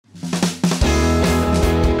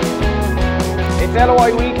It's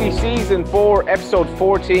LOI Weekly Season 4, Episode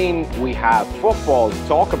 14. We have football to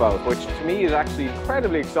talk about, which to me is actually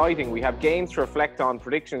incredibly exciting. We have games to reflect on,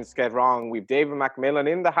 predictions to get wrong. We've David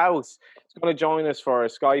McMillan in the house. He's going to join us for a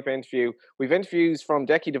Skype interview. We've interviews from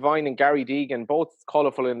Decky Devine and Gary Deegan, both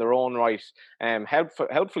colourful in their own right.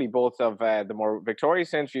 Helpfully, both of the more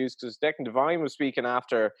victorious interviews, because Decky Devine was speaking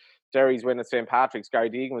after Derry's win at St. Patrick's. Gary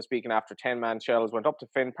Deegan was speaking after 10-man shells went up to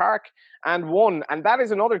Finn Park and won. And that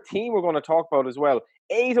is another team we're going to talk about as well.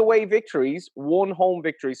 8 away victories, 1 home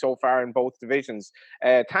victory so far in both divisions.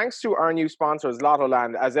 Thanks to our new sponsors,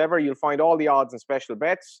 Lottoland. As ever, you'll find all the odds and special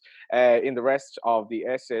bets in the rest of the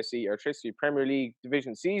SSE Electricity Premier League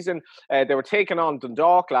division season. They were taking on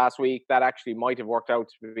Dundalk last week. That actually might have worked out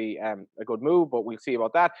to be a good move, but we'll see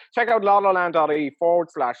about that. Check out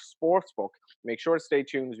lottoland.ie/sportsbook. Make sure to stay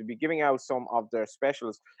tuned. We'll be giving out some of their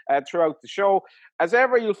specials throughout the show. As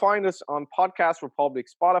ever, you'll find us on Podcast Republic,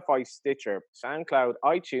 Spotify, Stitcher, SoundCloud,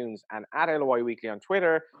 iTunes, and at LOI Weekly on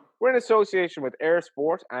Twitter. We're in association with Air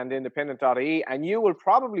Sport and Independent.ie, and you will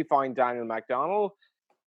probably find Daniel McDonnell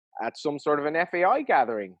at some sort of an FAI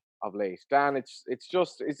gathering of late. Dan, is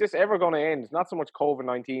this ever going to end? Not so much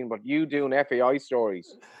COVID-19, but you doing FAI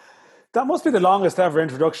stories. That must be the longest ever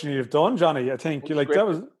introduction you've done, Johnny. I think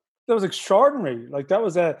that was extraordinary. Like that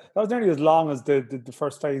was nearly as long as the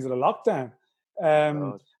first phase of the lockdown.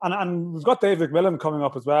 And we've got David McMillan coming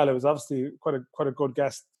up as well. It was obviously quite a good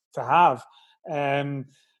guest to have.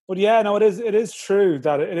 But yeah, no, it is true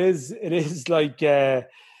that it is like this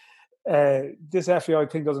FAI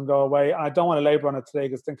thing doesn't go away. And I don't want to labour on it today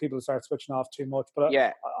because I think people will start switching off too much. But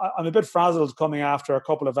yeah, I'm a bit frazzled coming after a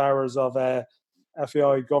couple of hours of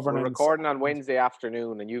FAI governance. We're recording on Wednesday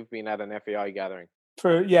afternoon, and you've been at an FAI gathering.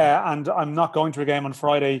 True, yeah, and I'm not going to a game on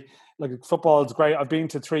Friday. Like football is great. I've been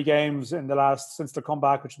to 3 games since the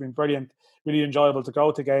comeback, which has been brilliant. Really enjoyable to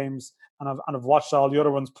go to games, and I've watched all the other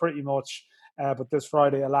ones pretty much. But this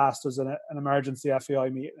Friday, alas, there's an emergency FAI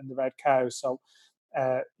meeting in the Red Cow, so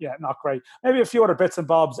yeah, not great. Maybe a few other bits and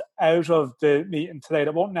bobs out of the meeting today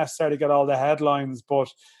that won't necessarily get all the headlines,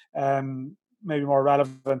 but maybe more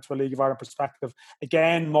relevant to a League of Ireland perspective.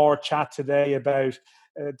 Again, more chat today about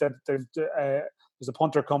there's a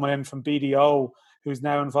punter coming in from BDO who's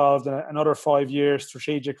now involved in another 5-year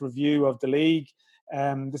strategic review of the league.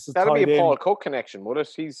 This is that'll be a Paul Cook connection, would it?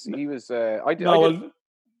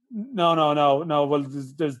 No. Well,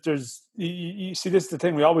 there's you see, this is the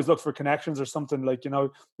thing. We always look for connections or something like,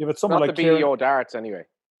 you have someone not like the BDO darts anyway.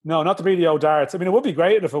 No, not the BDO darts. I mean, it would be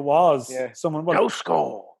great if it was someone. Well, no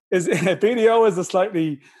score. BDO is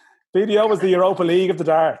BDO is the Europa League of the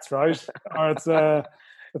darts, right? Or it's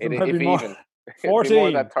maybe more. Even. 14.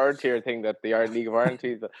 More that third tier thing that the League of Ireland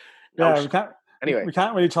teams. We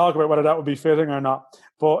can't really talk about whether that would be fitting or not.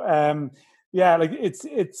 But like it's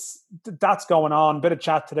that's going on. Bit of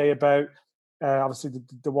chat today about obviously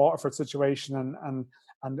the Waterford situation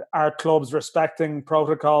and our clubs respecting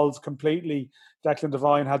protocols completely. Declan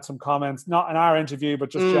Devine had some comments, not in our interview,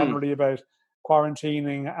 but just generally about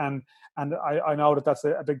quarantining, and I know that's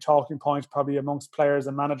a big talking point probably amongst players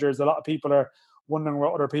and managers. A lot of people are wondering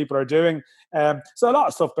what other people are doing. So a lot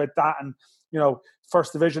of stuff about that, and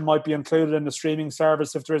First Division might be included in the streaming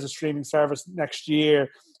service if there is a streaming service next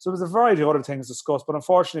year. So there's a variety of other things discussed, but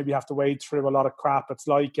unfortunately we have to wade through a lot of crap. It's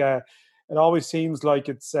like it always seems like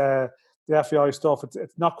it's the FAI stuff.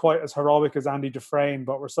 It's not quite as heroic as Andy Dufresne,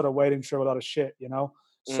 but we're sort of wading through a lot of shit,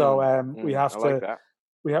 So we have to.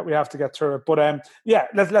 We have to get through it, but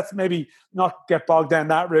let's maybe not get bogged down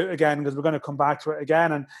that route again, because we're going to come back to it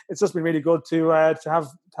again, and it's just been really good to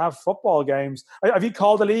have football games. Have you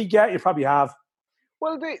called the league yet? You probably have.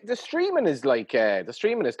 Well, the streaming is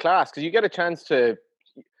class, because you get a chance to.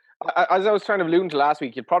 As I was trying to allude to last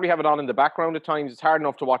week, you'd probably have it on in the background at times. It's hard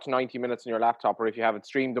enough to watch 90 minutes on your laptop, or if you have it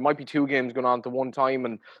streamed, there might be 2 games going on at one time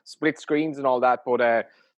and split screens and all that. But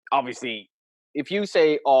obviously, if you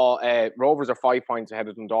say, Rovers are 5 points ahead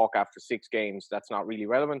of Dundalk after 6 games, that's not really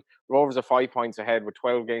relevant. Rovers are 5 points ahead with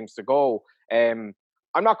 12 games to go. I'm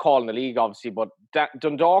not calling the league, obviously, but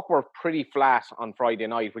Dundalk were pretty flat on Friday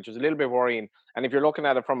night, which was a little bit worrying. And if you're looking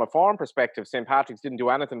at it from a form perspective, St. Patrick's didn't do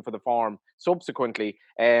anything for the form subsequently.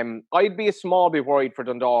 I'd be a small bit worried for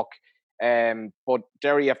Dundalk, but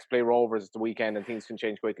Derry have to play Rovers at the weekend and things can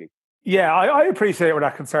change quickly. Yeah, I appreciate where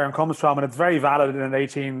that concern comes from, and it's very valid in an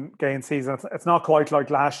 18-game season. It's not quite like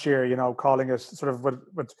last year, calling it sort of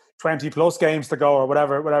with 20-plus games to go or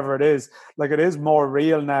whatever it is. Like, it is more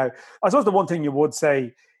real now. I suppose the one thing you would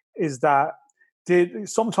say is that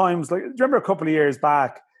sometimes, like, do you remember a couple of years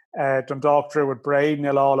back, Dundalk drew with Braid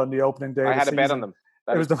 0-0 on the opening day? I had a bet on them.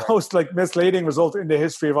 It was the most misleading result in the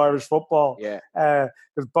history of Irish football. Yeah.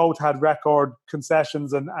 Because both had record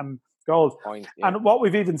concessions and goals. And what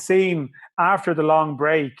we've even seen after the long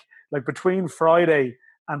break, between Friday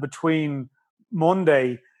and between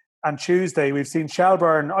Monday and Tuesday, we've seen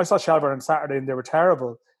Shelbourne. I saw Shelbourne on Saturday and they were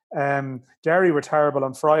terrible. Derry were terrible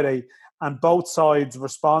on Friday, and both sides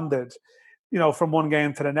responded, from one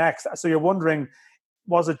game to the next. So you're wondering,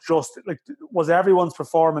 was it just was everyone's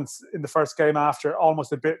performance in the first game after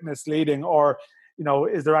almost a bit misleading, or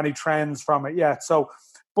is there any trends from it yet? So,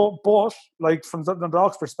 but from the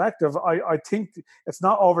Dundalk's perspective, I think it's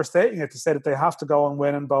not overstating it to say that they have to go and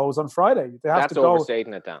win in Bohs on Friday. They have That's to go.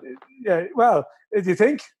 overstating it, Dan. Yeah, well, do you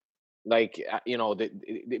think?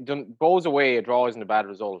 Bohs away, a draw isn't a bad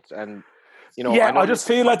result, and. I just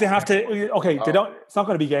feel like they have to. Okay, they don't. It's not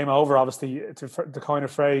going to be game over, obviously. To the kind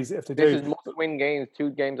of phrase, if they do, this is must-win games. 2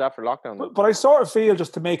 games after lockdown. But I sort of feel,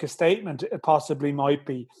 just to make a statement, it possibly might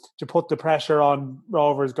be to put the pressure on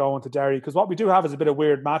Rovers going to Derry, because what we do have is a bit of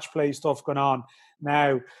weird match play stuff going on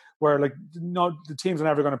now, where the teams are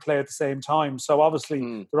never going to play at the same time. So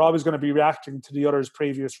obviously they're always going to be reacting to the other's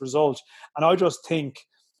previous result, and I just think,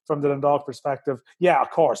 from the Dundalk perspective, yeah, of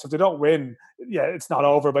course, if they don't win, it's not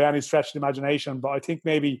over by any stretch of the imagination. But I think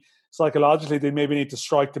maybe psychologically they maybe need to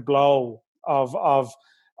strike the blow of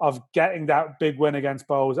getting that big win against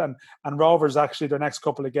Bohs and Rovers. Actually, their next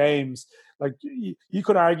couple of games, you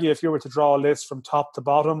could argue, if you were to draw a list from top to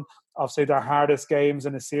bottom of, say, their hardest games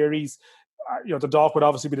in a series, the Dundalk would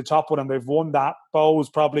obviously be the top one, and they've won that.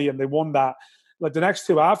 Bohs probably, and they won that. The next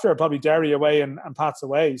two after are probably Derry away and Pats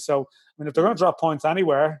away. So, if they're going to drop points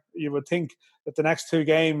anywhere, you would think that the next 2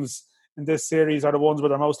 games in this series are the ones where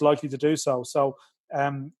they're most likely to do so. So,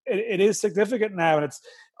 it is significant now, and as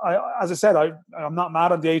I said, I'm not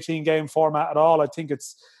mad on the 18-game format at all. I think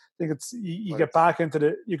it's you get back into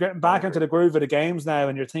the groove of the games now,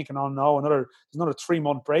 and you're thinking, oh no, there's another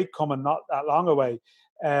 3-month break coming, not that long away.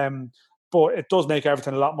 But it does make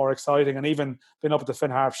everything a lot more exciting, and even being up at the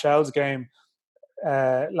Finn Harp Shells game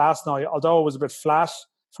last night, although it was a bit flat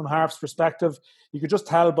from Harp's perspective, you could just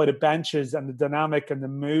tell by the benches and the dynamic and the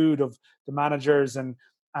mood of the managers, and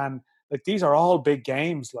these are all big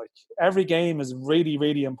games. Every game is really,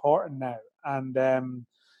 really important now, and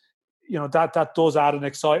that does add an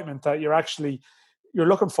excitement that you're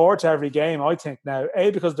looking forward to every game. I think now,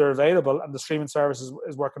 A, because they're available and the streaming service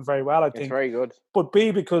is working very well. I think it's very good, but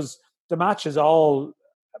B, because the matches all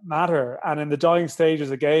matter, and in the dying stages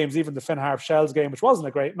of games, even the Finn Harp Shells game, which wasn't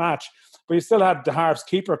a great match, but you still had the Harps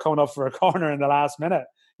keeper coming up for a corner in the last minute,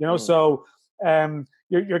 so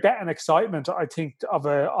you're getting excitement, I think,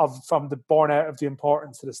 from the born out of the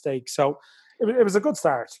importance of the stakes. So it was a good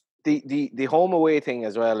start. The home away thing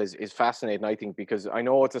as well is fascinating, I think, because I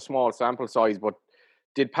know it's a small sample size, but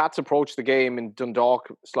did Pats approach the game in Dundalk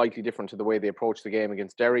slightly different to the way they approached the game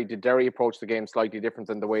against Derry? Did Derry approach the game slightly different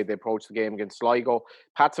than the way they approached the game against Sligo?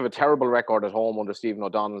 Pats have a terrible record at home under Stephen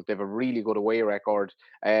O'Donnell. They have a really good away record.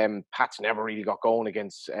 Pats never really got going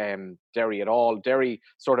against Derry at all. Derry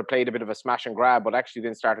sort of played a bit of a smash and grab, but actually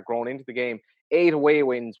then started growing into the game. 8 away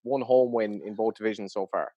wins, 1 home win in both divisions so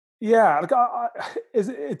far. Yeah,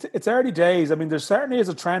 it's early days. There certainly is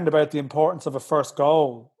a trend about the importance of a first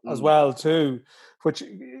goal as well too, which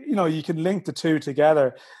you can link the two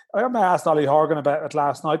together. I asked Ollie Horgan about it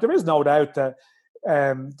last night. There is no doubt that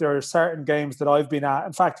there are certain games that I've been at.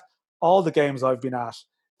 In fact, all the games I've been at,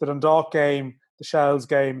 the Dundalk game, the Shells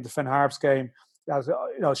game, the Finn Harps game,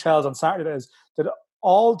 Shells on Saturday, is that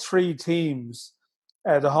all 3 teams,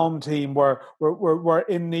 the home team, were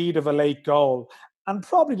in need of a late goal. And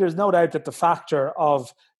probably there's no doubt that the factor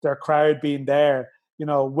of their crowd being there,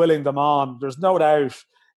 willing them on, there's no doubt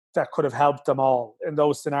that could have helped them all in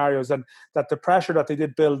those scenarios. And that the pressure that they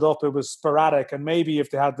did build up, it was sporadic. And maybe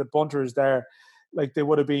if they had the bunters there, it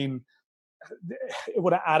would have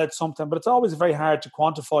added something. But it's always very hard to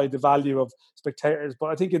quantify the value of spectators.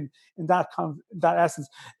 But I think in that essence,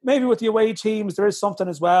 maybe with the away teams, there is something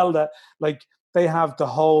as well that they have the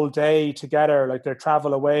whole day together, their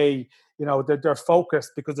travel away, they're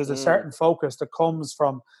focused, because there's a certain focus that comes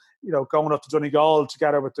from, going up to Donegal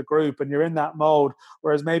together with the group, and you're in that mode.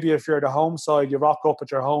 Whereas maybe if you're at the home side, you rock up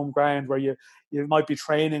at your home ground where you might be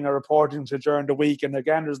training or reporting to during the week, and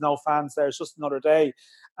again, there's no fans there. It's just another day.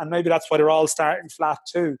 And maybe that's why they're all starting flat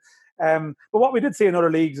too. But what we did see in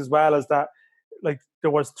other leagues as well is that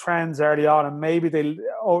there was trends early on, and maybe they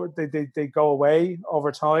go away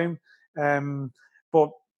over time.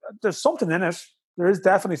 But there's something in it. There is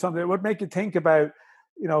definitely something. It would make you think about,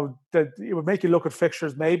 that it would make you look at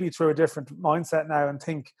fixtures maybe through a different mindset now, and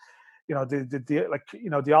think,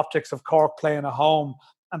 the optics of Cork playing at home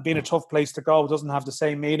and being a tough place to go doesn't have the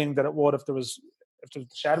same meaning that it would if the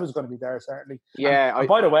Shed was going to be there, certainly. Yeah. And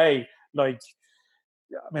by the way, like,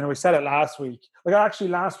 I mean, we said it last week. Like, actually,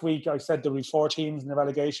 last week I said there were 4 teams in the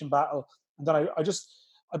relegation battle, and then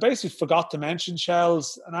I basically forgot to mention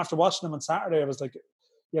Shells. And after watching them on Saturday, I was like,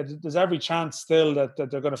 yeah, there's every chance still that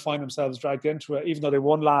they're going to find themselves dragged into it, even though they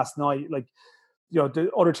won last night. Like, you know,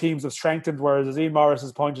 the other teams have strengthened, whereas, as Ian Morris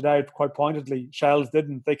has pointed out quite pointedly, Shells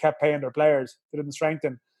didn't. They kept paying their players. They didn't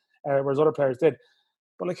strengthen, whereas other players did.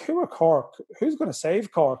 But, like, who are Cork? Who's going to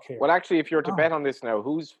save Cork here? Well, actually, if you were to bet on this now,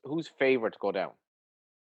 who's favourite to go down?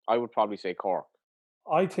 I would probably say Cork.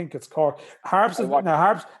 I think it's Cork. Harps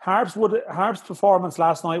performance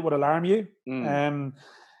last night would alarm you.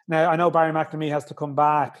 Now, I know Barry McNamee has to come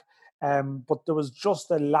back, but there was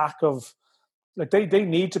just a lack of, like, they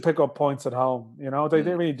need to pick up points at home. You know, they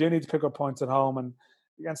really do need to pick up points at home. And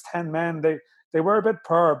against 10 men, they were a bit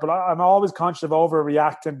poor, but I'm always conscious of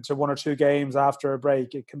overreacting to 1 or 2 games after a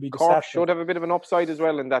break. It can be deceptive. Cork should have a bit of an upside as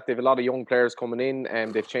well in that they've a lot of young players coming in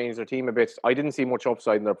and they've changed their team a bit. I didn't see much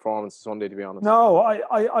upside in their performance Sunday, to be honest. No,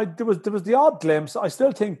 there was the odd glimpse. I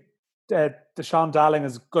still think Deshaun Dalling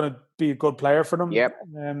is going to be a good player for them. Yep.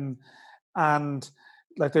 And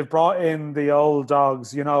like, they've brought in the old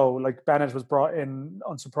dogs, you know, like Bennett was brought in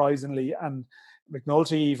unsurprisingly, and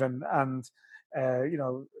McNulty even, and you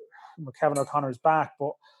know, Kevin O'Connor's back.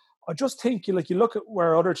 But I just think you look at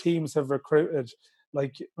where other teams have recruited.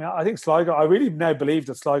 Like, I think Sligo, I really now believe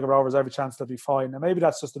that Sligo Rovers have every chance they'll be fine. Now, maybe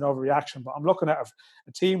that's just an overreaction, but I'm looking at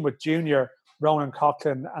a team with Junior, Ronan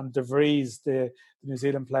Coughlin and De Vries, the New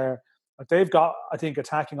Zealand player. Like, they've got, I think,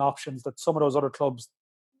 attacking options that some of those other clubs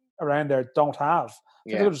around there don't have.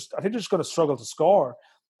 I think they're just going to struggle to score.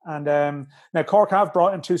 And now Cork have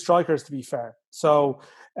brought in 2 strikers, to be fair, so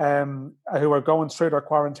who are going through their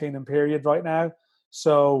quarantining period right now.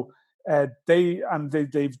 So they've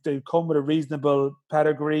come with a reasonable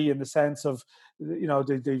pedigree in the sense of, you know,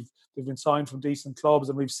 they've been signed from decent clubs,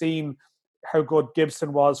 and we've seen how good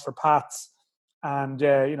Gibson was for Pats, and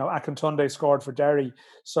you know, Akintunde scored for Derry.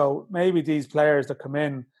 So maybe these players that come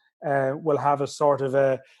in will have a sort of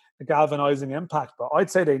a galvanizing impact. But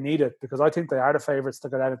I'd say they need it, because I think they are the favourites to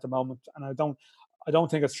get out at the moment, and I don't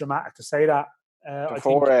think it's dramatic to say that.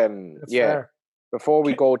 Before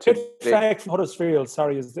we go to from Huddersfield,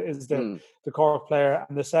 is the Cork player,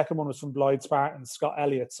 and the second one was from Blythe Spartans, Scott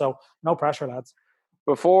Elliott. So no pressure, lads.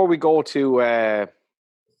 Before we go to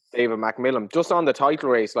David McMillan, just on the title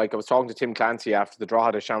race, like, I was talking to Tim Clancy after the draw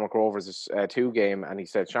of the Shamrock Rovers 2 game, and he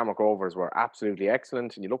said Shamrock Rovers were absolutely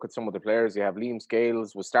excellent. And you look at some of the players, you have Liam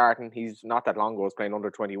Scales was starting. He's not that long ago was playing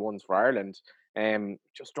under 21s for Ireland.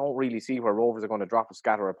 Just don't really see where Rovers are going to drop a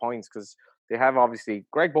scatter of points, because they have, obviously,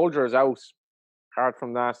 Greg Bulger is out. Apart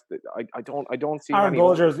from that, I don't see. Aaron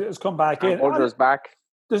Bulger has come back in. Bulger's back.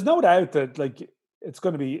 There's no doubt that, like, it's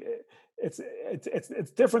going to be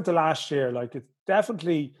it's different to last year. Like, it's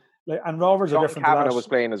definitely, like, and Rovers are different. Kavanagh was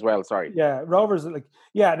playing as well. Sorry. Yeah, Rovers, like,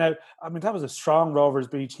 yeah. Now, I mean, that was a strong Rovers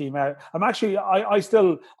B team. I'm actually, I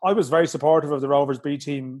was very supportive of the Rovers B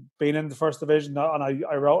team being in the first division, and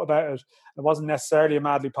I wrote about it. It wasn't necessarily a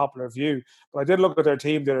madly popular view, but I did look at their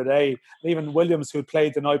team the other day. Even Williams, who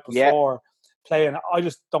played the night before. Playing, I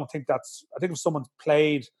just don't think that's. I think if someone's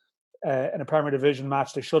played in a Premier Division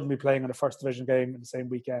match, they shouldn't be playing in a First Division game in the same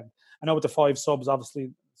weekend. I know with the 5 subs,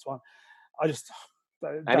 obviously, it's one. I just.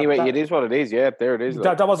 It is what it is. Yeah, there it is.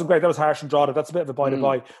 That wasn't great. That was harsh and drawn. That's a bit of a by the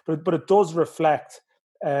by, but it does reflect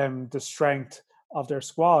the strength of their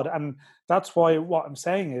squad, and that's why what I'm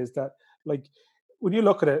saying is that, like, when you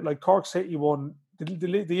look at it, like, Cork City won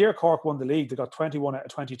the year Cork won the league. They got 21 out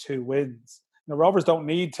of 22 wins. The Rovers don't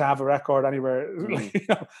need to have a record anywhere. You know, they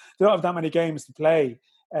don't have that many games to play.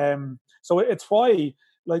 So it's why,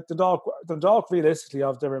 like, the Dog realistically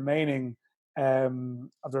of the remaining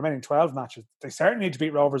 12 matches, they certainly need to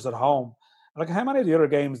beat Rovers at home. Like, how many of the other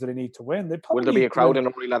games do they need to win? Will there be a crowd in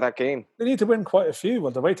Oriel at that game? They need to win quite a few.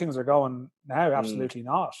 Well, the way things are going now, absolutely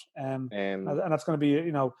not. And that's going to be,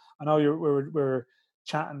 you know, I know we're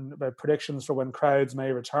chatting about predictions for when crowds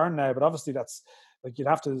may return now, but obviously that's, like, you'd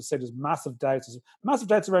have to say there's massive doubts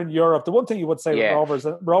around Europe. The one thing you would say with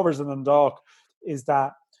Rovers and Dundalk is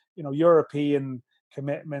that, you know, European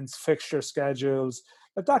commitments, fixture schedules,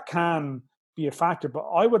 that can be a factor. But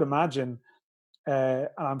I would imagine, and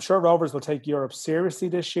I'm sure Rovers will take Europe seriously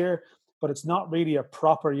this year, but it's not really a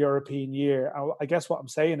proper European year. I guess what I'm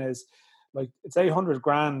saying is, like, it's 800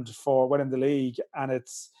 grand for winning the league, and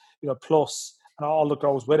it's, you know, plus and all that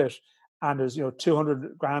goes with it. And there's, you know,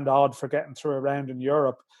 200 grand odd for getting through a round in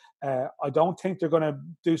Europe. I don't think they're going to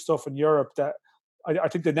do stuff in Europe that I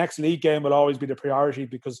think the next league game will always be the priority,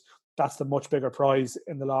 because that's the much bigger prize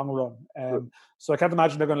in the long run. So I can't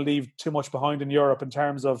imagine they're going to leave too much behind in Europe in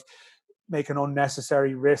terms of making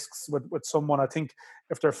unnecessary risks with someone. I think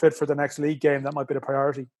if they're fit for the next league game, that might be the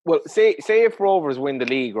priority. Well, say if Rovers win the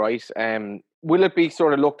league, right? Will it be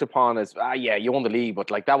sort of looked upon as, yeah, you won the league,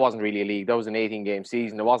 but like that wasn't really a league. That was an 18-game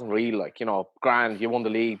season. It wasn't real, like, you know, grand, you won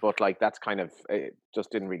the league, but like that's kind of, it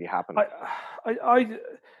just didn't really happen.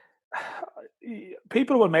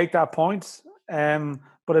 People will make that point,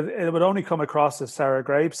 but it would only come across as sour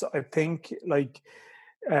grapes. I think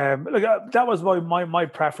that was my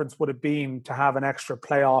preference would have been to have an extra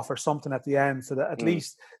playoff or something at the end, so that at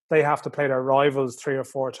least they have to play their rivals 3 or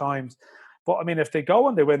 4 times. But I mean, if they go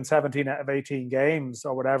and they win 17 out of 18 games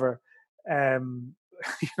or whatever, you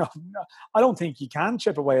know, I don't think you can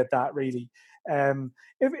chip away at that really.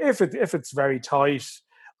 If it's very tight,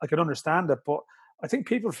 I can understand it, but I think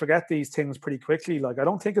people forget these things pretty quickly. Like, I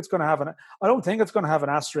don't think it's going to have an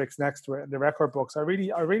asterisk next to it in the record books. I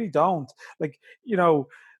really don't. Like, you know,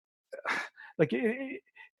 the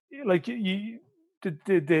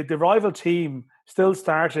rival team still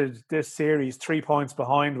started this series 3 points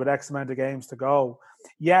behind with X amount of games to go.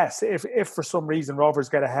 Yes, if for some reason Rovers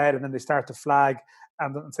get ahead and then they start to flag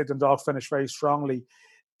and say Dundalk finish very strongly,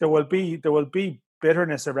 there will be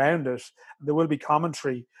bitterness around it. There will be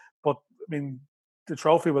commentary, but I mean, the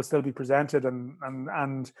trophy will still be presented,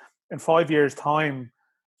 and in 5 years' time,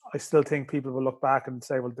 I still think people will look back and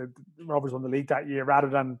say, well, the Rovers won the league that year, rather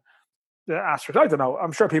than the asterisk. I don't know.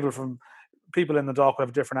 I'm sure people in the dock will have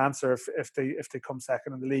a different answer if they come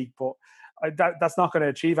second in the league, but that's not going to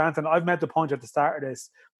achieve anything. I've made the point at the start of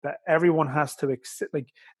this that everyone has to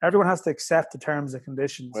accept the terms and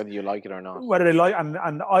conditions, whether you like it or not. Whether they like,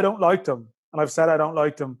 and I don't like them, and I've said I don't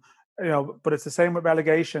like them. You know, but it's the same with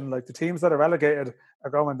relegation. Like, the teams that are relegated are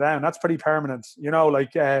going down. That's pretty permanent, you know.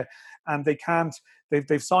 Like, and they can't.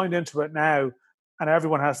 They've signed into it now, and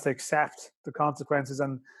everyone has to accept the consequences.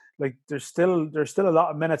 And like, there's still a lot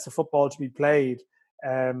of minutes of football to be played.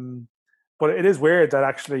 But it is weird that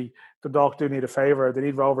actually the Dundalk do need a favour. They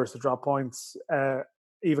need Rovers to drop points,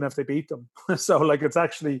 even if they beat them. So like, it's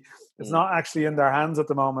not actually in their hands at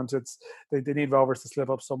the moment. They need Rovers to slip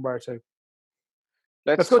up somewhere too.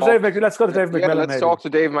 Let's go to Dave McMillan. Let's talk to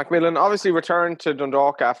Dave McMillan. Obviously returned to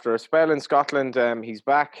Dundalk after a spell in Scotland. He's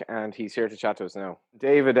back and he's here to chat to us now.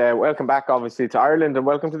 David, welcome back obviously to Ireland and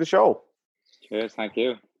welcome to the show. Cheers, thank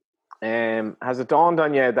you. Has it dawned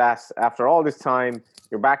on you that after all this time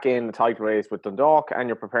you're back in the title race with Dundalk and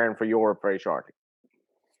you're preparing for Europe very shortly?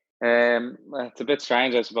 It's a bit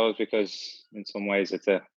strange, I suppose, because in some ways it's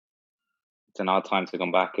an odd time to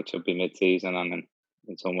come back. It should be mid-season, and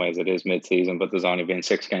in some ways it is mid-season, but there's only been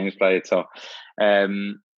 6 games played. So,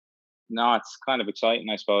 no, it's kind of exciting,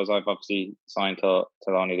 I suppose. I've obviously signed till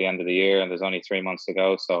only the end of the year, and there's only 3 months to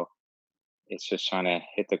go. So it's just trying to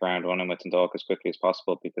hit the ground running with Dundalk as quickly as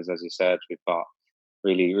possible, because, as you said, we've got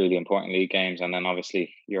really, really important league games, and then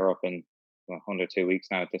obviously Europe in under 2 weeks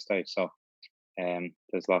now at this stage. So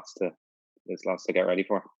there's lots to get ready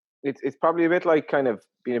for. It's probably a bit like kind of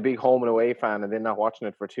being a big home and away fan and then not watching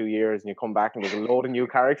it for 2 years, and you come back and there's a load of new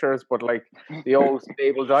characters, but like the old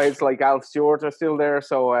stable giants like Alf Stewart are still there.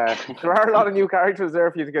 So there are a lot of new characters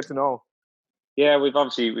there for you to get to know. Yeah, we've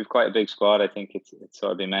quite a big squad. I think it's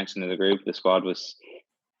sort of been mentioned in the group. The squad was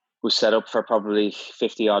set up for probably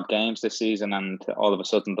 50 odd games this season, and all of a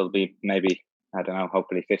sudden there'll be maybe, I don't know,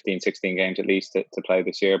 hopefully 15, 16 games at least to play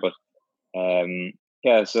this year. But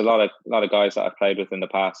yeah, there's a lot of guys that I've played with in the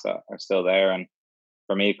past that are still there, and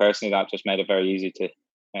for me personally, that just made it very easy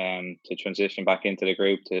to transition back into the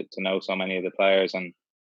group, to know so many of the players, and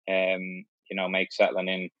you know, make settling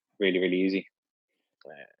in really, really easy.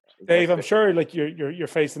 Dave, I'm sure like you're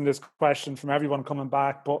facing this question from everyone coming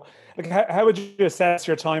back, but like, how would you assess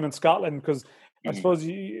your time in Scotland? Because I suppose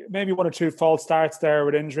maybe 1 or 2 false starts there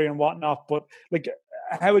with injury and whatnot, but like,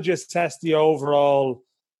 how would you assess the overall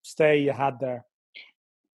stay you had there?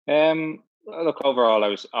 Look, overall, I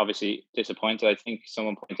was obviously disappointed. I think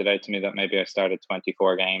someone pointed out to me that maybe I started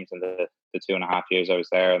 24 games in the 2.5 years I was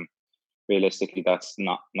there, and realistically, that's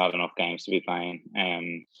not enough games to be playing.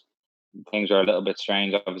 Things were a little bit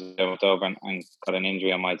strange. Obviously, I went over and got an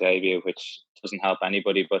injury on my debut, which doesn't help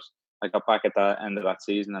anybody. But I got back at the end of that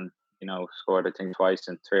season, and you know, scored I think twice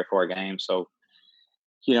in 3 or 4 games. So,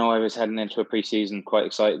 you know, I was heading into a pre-season quite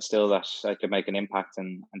excited still that I could make an impact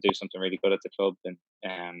and do something really good at the club and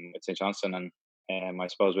with St Johnstone. And I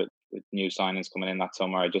suppose with new signings coming in that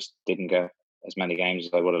summer, I just didn't get as many games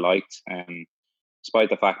as I would have liked.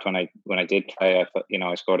 Despite the fact when I did play,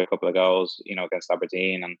 I scored a couple of goals, you know, against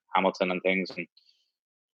Aberdeen and Hamilton and things. And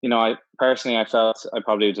I personally, I felt I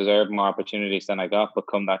probably deserved more opportunities than I got. But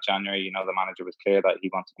come that January, the manager was clear that he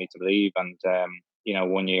wanted me to leave. And,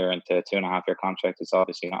 1 year into a 2.5-year contract, it's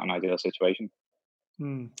obviously not an ideal situation.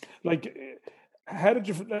 Like, how did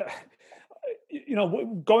you,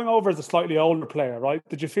 going over as a slightly older player, right?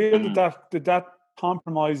 Did you feel did that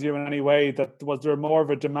compromise you in any way? That was there more of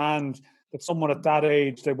a demand that someone at that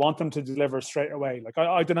age, they want them to deliver straight away? Like,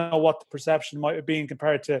 I don't know what the perception might have been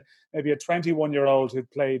compared to maybe a 21-year-old who'd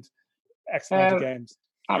played X amount of games.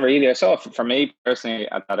 Not really. I saw, for me personally,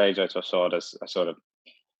 at that age, I just saw it as a sort of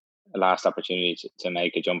a last opportunity to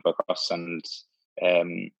make a jump across. And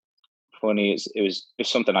funny, it was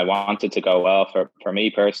just something I wanted to go well for me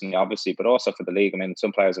personally, obviously, but also for the league. I mean,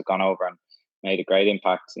 some players have gone over and made a great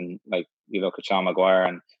impact. And like, you look at Sean Maguire,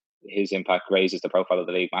 and his impact raises the profile of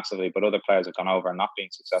the league massively. But other players have gone over and not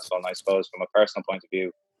been successful. And I suppose from a personal point of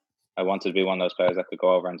view, I wanted to be one of those players that could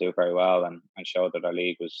go over and do very well and show that our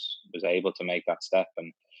league was able to make that step.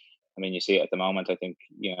 And I mean, you see it at the moment. I think,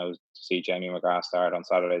 to see Jamie McGrath start on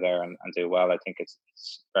Saturday there and do well, I think it's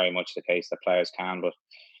very much the case that players can. But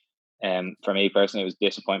for me personally, it was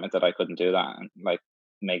disappointment that I couldn't do that and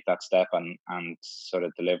make that step and sort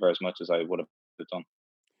of deliver as much as I would have done.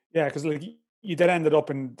 Yeah, because you then ended up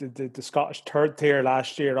in the Scottish third tier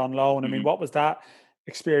last year on loan. I mean, what was that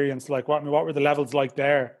experience like? What were the levels like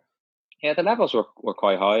there? Yeah, the levels were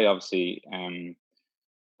quite high, obviously.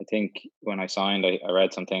 I think when I signed, I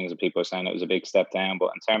read some things and people were saying it was a big step down.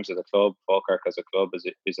 But in terms of the club, Falkirk as a club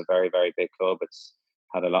is a very, very big club. It's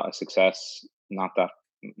had a lot of success, not that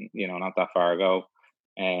far ago.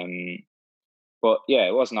 But yeah,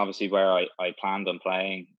 it wasn't obviously where I planned on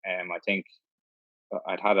playing. I think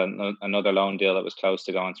I'd had another loan deal that was close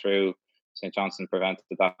to going through. St. Johnstone prevented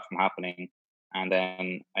that from happening. And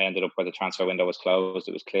then I ended up where the transfer window was closed.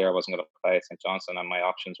 It was clear I wasn't going to play at St. Johnstone and my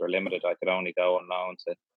options were limited. I could only go on loan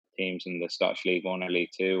to teams in the Scottish League 1 or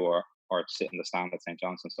League 2 or sit in the stand at St.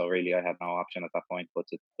 Johnstone. So really I had no option at that point but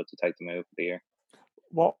to take the move for the year.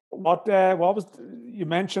 What was, you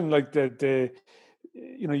mentioned like the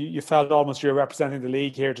you felt almost you're representing the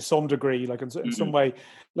league here to some degree, like in some way.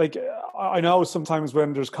 Like I know sometimes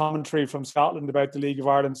when there's commentary from Scotland about the League of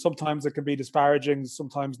Ireland, sometimes it can be disparaging,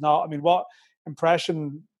 sometimes not. I mean, what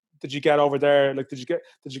impression did you get over there? Like, did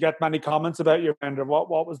you get many comments about your end, or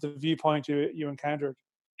what was the viewpoint you encountered?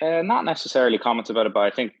 Not necessarily comments about it, but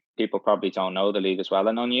I think people probably don't know the league as well.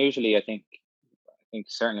 And unusually, I think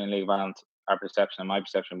certainly in League of Ireland, our perception and my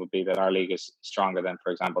perception would be that our league is stronger than,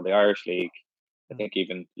 for example, the Irish League. I think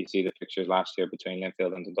even you see the pictures last year between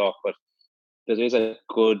Linfield and Dundalk, but there is a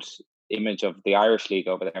good image of the Irish League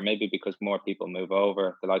over there, maybe because more people move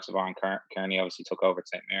over. The likes of Oran Kearney obviously took over at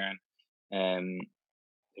St. Mirren.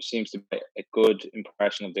 There seems to be a good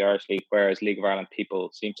impression of the Irish League, whereas League of Ireland people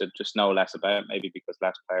seem to just know less about it, maybe because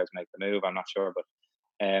less players make the move. I'm not sure, but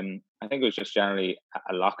I think it was just generally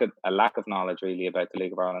a lack of knowledge really about the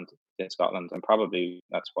League of Ireland in Scotland, and probably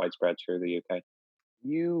that's widespread through the UK.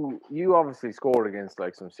 You obviously scored against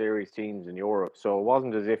like some serious teams in Europe, so it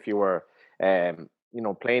wasn't as if you were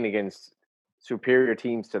playing against superior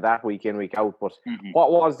teams to that week in, week out. But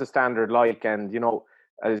what was the standard like? And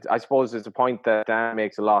I suppose there's a point that Dan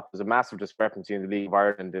makes a lot. There's a massive discrepancy in the League of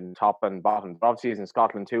Ireland in top and bottom. Obviously, it's in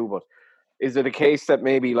Scotland too. But is it a case that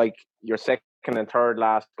maybe like your second and third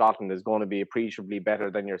last Scotland is going to be appreciably better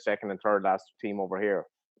than your second and third last team over here?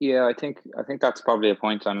 Yeah, I think that's probably a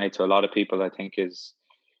point I made to a lot of people. I think is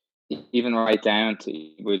even right down to,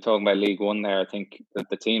 we were talking about League One there. I think that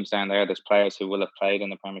the teams down there's players who will have played in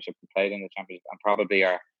the Premiership and played in the Championship and probably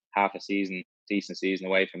are half a decent season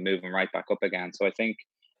away from moving right back up again. So I think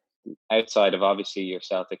outside of obviously your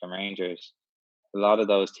Celtic and Rangers, a lot of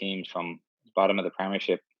those teams from the bottom of the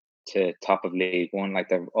Premiership to top of League One, like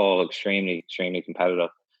they're all extremely, extremely competitive.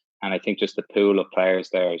 And I think just the pool of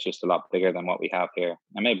players there is just a lot bigger than what we have here.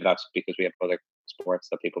 And maybe that's because we have other sports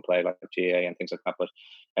that people play, like GA and things like that. But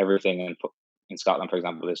everything in Scotland, for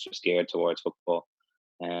example, is just geared towards football.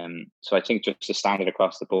 So I think just the standard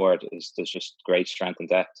across the board is there's just great strength and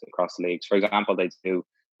depth across the leagues. For example, they do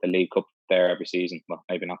the League Cup there every season. Well,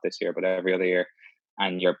 maybe not this year, but every other year.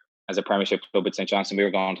 And as a Premiership club at St. Johnstone, we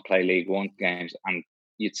were going to play League One games, and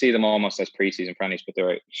you'd see them almost as pre-season friendlies, but they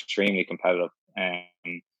were extremely competitive.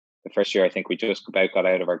 The first year, I think we just about got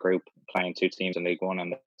out of our group playing two teams in League One,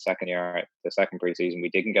 and the second year, the second pre-season, we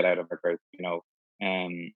didn't get out of our group.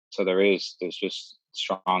 So there's just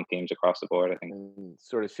strong teams across the board, I think. And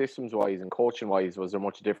sort of systems-wise and coaching-wise, was there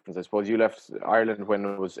much difference? I suppose you left Ireland when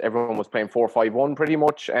everyone was playing 4-5-1 pretty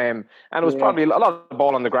much, and it was probably a lot of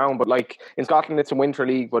ball on the ground. But like in Scotland, it's a winter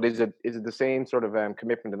league. But is it the same sort of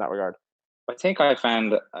commitment in that regard? I think I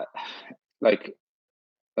found like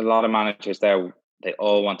a lot of managers there, they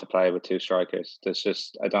all want to play with two strikers. There's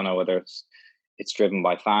just, I don't know whether it's driven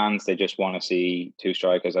by fans. They just want to see two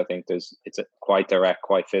strikers. I think it's quite direct,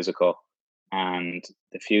 quite physical, and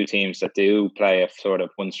the few teams that do play a sort of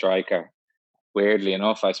one striker, weirdly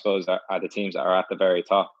enough, I suppose, are the teams that are at the very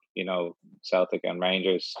top. You know, Celtic and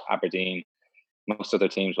Rangers, Aberdeen. Most other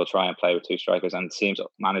teams will try and play with two strikers, and it seems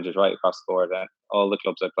managers right across the board. All the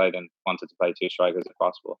clubs I played in wanted to play two strikers if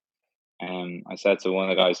possible. I said to one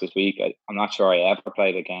of the guys this week, I'm not sure I ever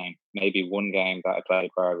played a game, maybe one game that I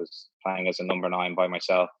played where I was playing as a number 9 by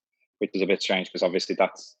myself, which is a bit strange because obviously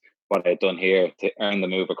that's what I'd done here to earn the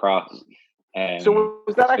move across. So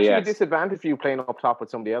was that actually a disadvantage for you playing up top with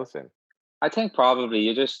somebody else in? I think probably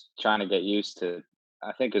you're just trying to get used to,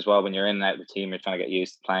 I think as well when you're in and out of the team, you're trying to get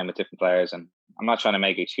used to playing with different players. And I'm not trying to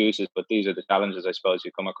make excuses, but these are the challenges I suppose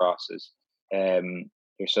you come across is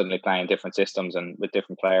you're suddenly playing different systems and with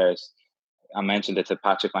different players. I mentioned it to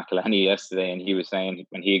Patrick McElhenney yesterday, and he was saying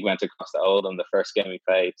when he went across to Oldham, the first game he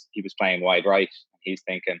played, he was playing wide right. He's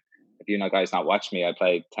thinking, if you guys not watch me, I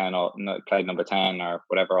played played number 10 or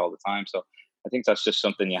whatever all the time. So I think that's just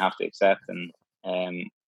something you have to accept, and I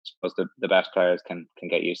suppose the best players can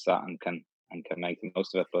get used to that and can make the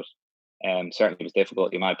most of it. But certainly it was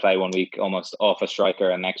difficult. You might play one week almost off a striker,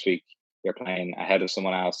 and next week you're playing ahead of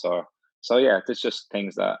someone else. So yeah, there's just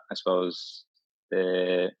things that I suppose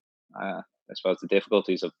the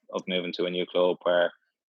difficulties of moving to a new club where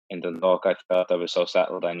in Dundalk I felt I was so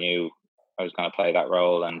settled. I knew I was going to play that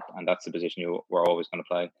role, and that's the position you were always going to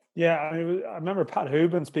play. Yeah, I remember Pat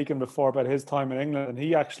Hooban speaking before about his time in England, and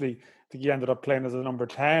he actually, I think he ended up playing as a number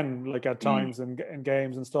 10, like at times in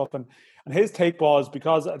games and stuff. And his take was,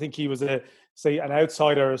 because I think he was an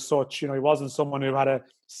outsider as such, he wasn't someone who had a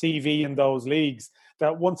CV in those leagues,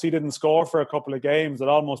 that once he didn't score for a couple of games, it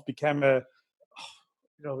almost became it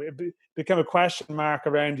became a question mark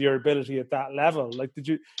around your ability at that level. Like, did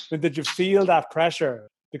you feel that pressure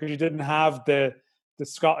because you didn't have the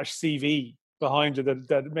Scottish CV behind you,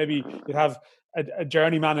 that maybe you'd have a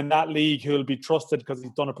journeyman in that league who will be trusted because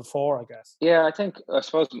he's done it before, I guess? Yeah, I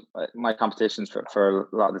suppose my competitions for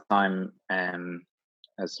a lot of the time,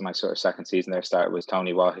 as my sort of second season there started, was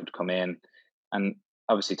Tony Watt, who'd come in, and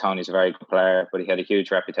obviously Tony's a very good player, but he had a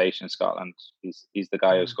huge reputation in Scotland. He's the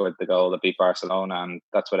guy who scored the goal that beat Barcelona, and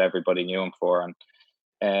that's what everybody knew him for.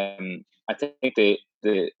 And I think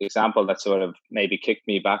the example that sort of maybe kicked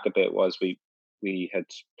me back a bit was we had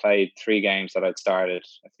played 3 games that I'd started.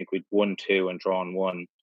 I think we'd won 2 and drawn 1.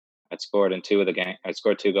 I'd scored in 2 of the game. I'd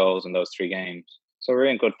scored 2 goals in those 3 games, so we were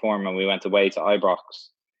in good form. And we went away to Ibrox,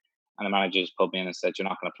 and the manager just pulled me in and said, "You're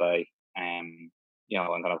not going to play. I'm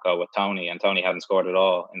going to go with Tony." And Tony hadn't scored at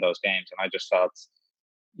all in those games. And I just felt,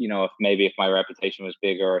 if my reputation was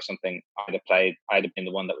bigger or something, I'd have been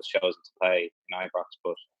the one that was chosen to play in Ibrox.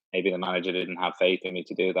 But maybe the manager didn't have faith in me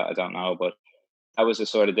to do that. I don't know. But that was a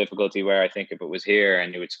sort of difficulty where I think if it was here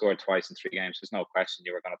and you had scored twice in 3 games, there's no question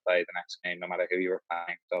you were going to play the next game, no matter who you were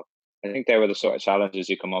playing. So I think they were the sort of challenges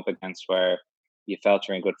you come up against where you felt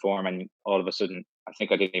you're in good form, and all of a sudden, I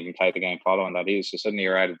think I didn't even play the game following that either. So suddenly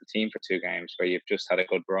you're out of the team for 2 games where you've just had a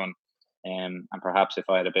good run. And perhaps if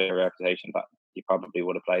I had a bit of reputation, that you probably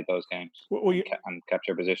would have played those games and kept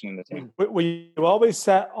your position in the team. Were you always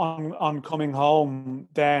set on coming home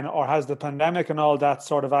then, or has the pandemic and all that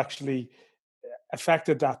sort of actually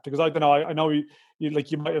affected that? Because I don't know, I know you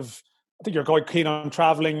might have, I think you're quite keen on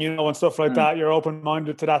traveling, and stuff like that. You're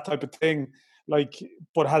open-minded to that type of thing. But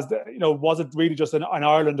was it really just an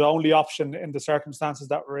Ireland only option in the circumstances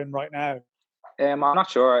that we're in right now? I'm not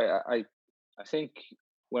sure. I think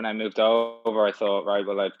when I moved over, I thought, right,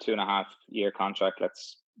 well, I have 2.5-year contract.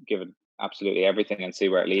 Let's give it absolutely everything and see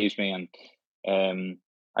where it leaves me. And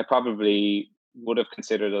I probably would have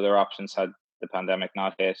considered other options had the pandemic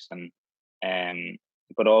not hit.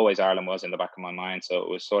 But always Ireland was in the back of my mind. So it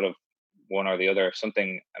was sort of one or the other. If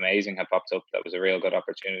something amazing had popped up that was a real good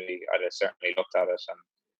opportunity, I'd have certainly looked at it.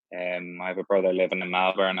 And I have a brother living in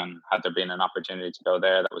Melbourne, and had there been an opportunity to go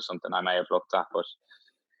there, that was something I may have looked at. But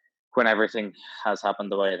when everything has happened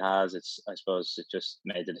the way it has, I suppose it just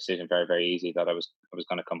made the decision very, very easy that I was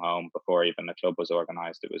going to come home before even the club was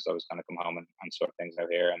organised. I was going to come home and sort things out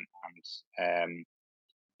here. And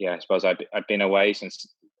I suppose I'd been away since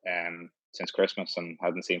Christmas and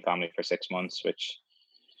hadn't seen family for 6 months, which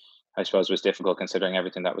I suppose was difficult considering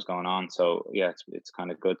everything that was going on. So yeah, it's kind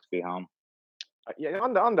of good to be home. Yeah,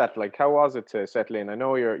 on that, like, how was it to settle in? I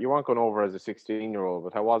know you weren't going over as a 16-year-old,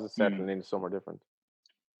 but how was it settling into somewhere different?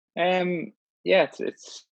 Yeah,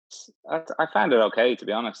 I found it okay, to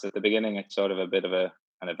be honest. At the beginning, it's sort of a bit of an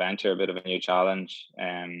adventure, a bit of a new challenge.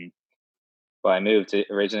 But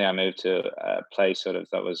originally I moved to a place sort of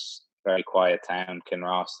that was very quiet town,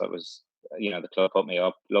 Kinross. That was, the club put me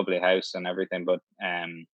up, lovely house and everything, but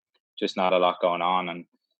just not a lot going on. And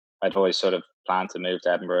I'd always sort of planned to move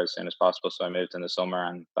to Edinburgh as soon as possible. So I moved in the summer,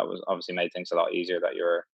 and that was obviously made things a lot easier that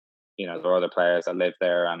there are other players that live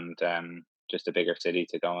there, and just a bigger city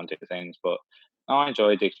to go and do things. But no, I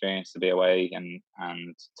enjoyed the experience to be away and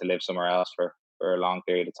to live somewhere else for a long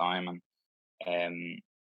period of time. And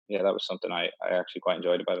yeah, that was something I actually quite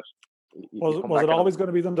enjoyed about it. Was it always going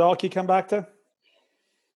to be Dundalk you came back to?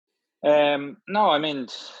 No, I mean,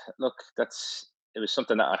 look, it was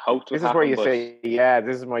something that I hoped would happen. This is where you say, yeah,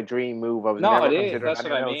 this is my dream move. I was never considering that's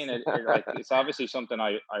what I else. mean. It's obviously something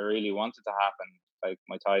I really wanted to happen. Like,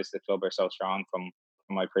 my ties to the club are so strong from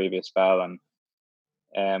my previous spell, and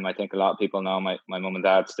I think a lot of people know my mum and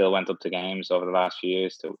dad still went up to games over the last few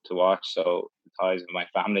years to watch. So the ties with my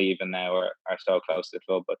family even now are so close to the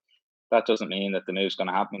club. But that doesn't mean that the move's going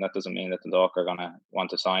to happen. That doesn't mean that the Dundalk are going to want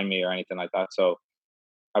to sign me or anything like that. So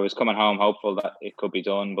I was coming home hopeful that it could be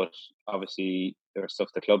done, but obviously there was stuff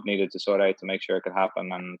the club needed to sort out to make sure it could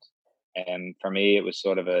happen. And for me, it was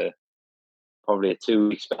sort of probably a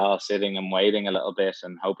 2-week spell, sitting and waiting a little bit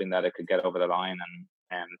and hoping that it could get over the line.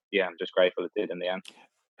 And yeah, I'm just grateful it did in the end.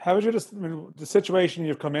 How would you the situation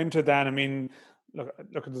you've come into, Dan? I mean, look,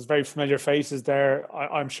 there's very familiar faces there.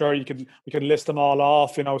 I'm sure we can list them all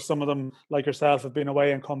off. Some of them, like yourself, have been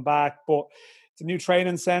away and come back, but it's a new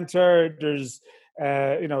training centre. There's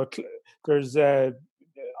there's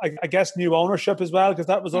I guess new ownership as well, because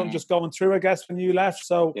that was just going through, I guess, when you left.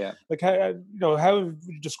 So yeah, like how would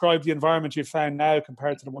you describe the environment you've found now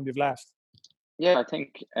compared to the one you've left? Yeah, I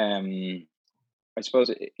think I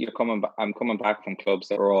suppose I'm coming back from clubs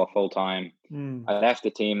that were all full time. I left a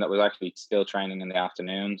team that was actually still training in the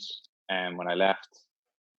afternoons when I left,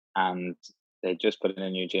 and they just put in a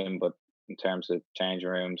new gym, but in terms of changing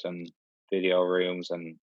rooms and video rooms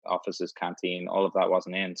and offices, canteen, all of that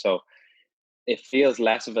wasn't in. So it feels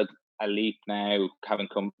less of a leap now, coming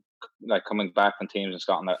back from teams in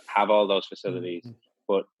Scotland that have all those facilities.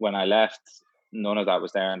 But when I left, none of that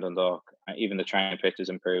was there in Dundalk. Even the training pitches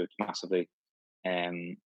improved massively.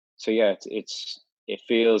 So yeah, it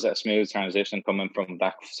feels a smooth transition coming from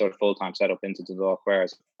that sort of full-time setup into Dundalk,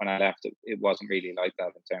 whereas when I left, it wasn't really like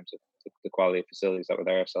that in terms of the quality of facilities that were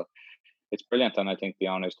there. So it's brilliant, and I think the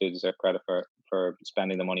owners do deserve credit for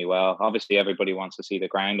spending the money well. Obviously, everybody wants to see the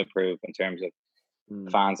ground improve in terms of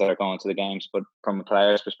fans that are going to the games, but from a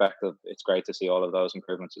player's perspective, it's great to see all of those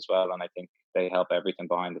improvements as well, and I think they help everything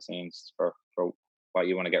behind the scenes for what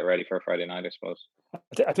you want to get ready for Friday night, I suppose.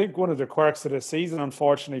 I think one of the quirks of this season,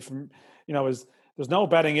 unfortunately, is there's no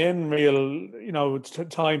betting in real,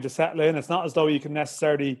 time to settle in. It's not as though you can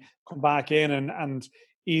necessarily come back in and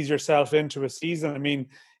ease yourself into a season. I mean,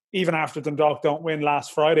 even after Dundalk don't win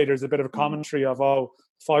last Friday, there's a bit of a commentary of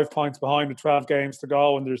 5 points behind with 12 games to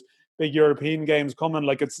go, and there's big European games coming.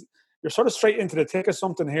 Like, you're sort of straight into the thick of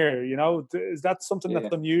something here. Is that something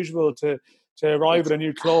that's unusual to arrive at a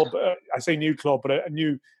new club? I say new club, but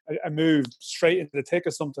a move straight into the thick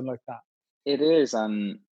of something like that. It is,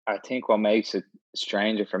 and I think what makes it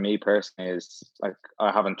stranger for me personally is, like,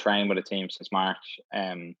 I haven't trained with a team since March.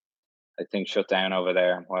 I think shut down over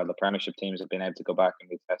there while the Premiership teams have been able to go back and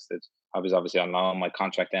be tested. I was obviously on loan. My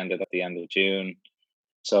contract ended at the end of June.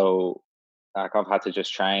 So like, I've had to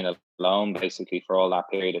just train alone basically for all that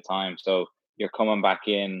period of time. So you're coming back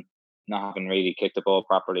in, not having really kicked the ball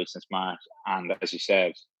properly since March. And as you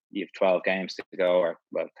said, you have 12 games to go, or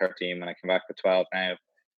 13 when I come back for 12 now.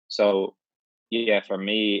 So yeah, for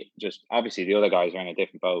me, just obviously the other guys are in a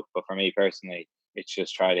different boat. But for me personally, it's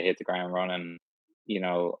just try to hit the ground running.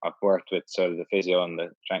 I've worked with sort of the physio and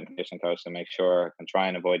the strength and conditioning coach to make sure I can try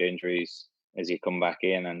and avoid injuries as you come back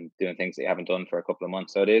in and doing things that you haven't done for a couple of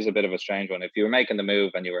months. So it is a bit of a strange one. If you were making the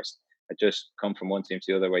move and you were just come from one team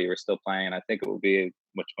to the other where you were still playing, I think it would be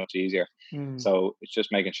much, much easier. So it's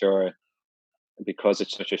just making sure, because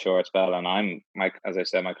it's such a short spell, and as I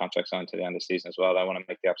said, my contract's on to the end of the season as well. I want to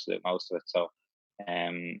make the absolute most of it. So,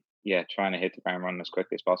 trying to hit the ground running as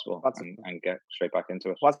quickly as possible and get straight back into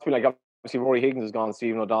it. What's it like? Obviously, Rory Higgins is gone,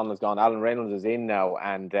 Stephen O'Donnell is gone, Alan Reynolds is in now,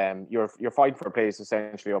 and you're fighting for a place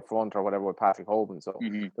essentially up front or whatever with Patrick Hoban. So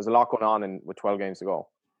there's a lot going on with 12 games to go.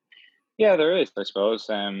 Yeah, there is, I suppose.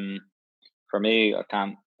 For me, I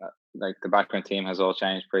can't, like, the background team has all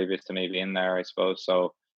changed previous to me being there, I suppose.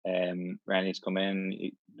 So Rennie's come in,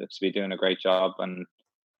 he looks to be doing a great job, and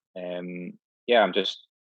I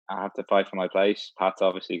have to fight for my place. Pat's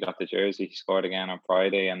obviously got the jersey, he scored again on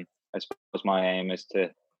Friday, and I suppose my aim is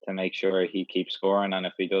to make sure he keeps scoring, and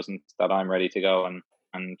if he doesn't, that I'm ready to go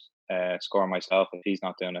and score myself if he's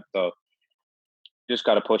not doing it. So just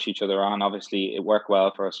got to push each other on. Obviously, it worked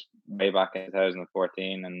well for us way back in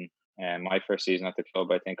 2014, and my first season at the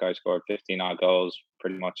club, I think I scored 15 odd goals,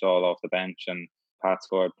 pretty much all off the bench, and Pat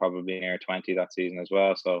scored probably near 20 that season as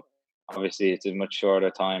well. So obviously, it's a much shorter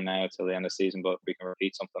time now till the end of the season, but if we can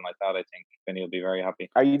repeat something like that, I think Vinny will be very happy.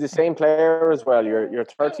 Are you the same player as well? You're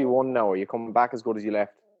 31 now. Are you coming back as good as you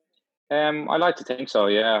left? I like to think so.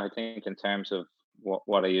 Yeah, I think in terms of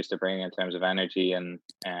what I used to bring in terms of energy and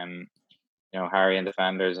harrying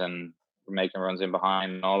defenders and making runs in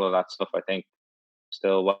behind and all of that stuff, I think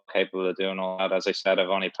still well capable of doing all that. As I said, I've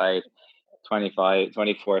only played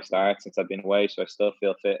 24 starts since I've been away, so I still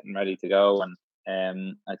feel fit and ready to go.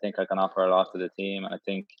 And I think I can offer a lot to the team. I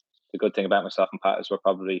think the good thing about myself and Pat is we're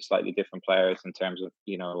probably slightly different players in terms of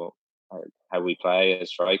how we play as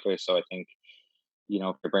strikers. So I think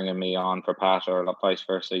if you're bringing me on for Pat or vice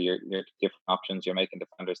versa, you're different options. You're making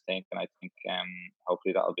defenders think, and I think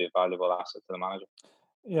hopefully that'll be a valuable asset to the manager.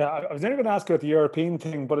 Yeah, I was only going to ask about the European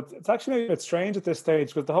thing, but it's actually a bit strange at this stage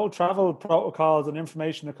because the whole travel protocols and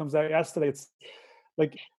information that comes out yesterday, it's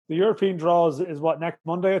like the European draws is what, next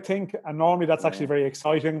Monday, I think, and normally that's actually a very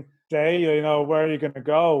exciting day. Where are you going to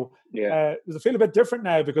go? Yeah, does it feel a bit different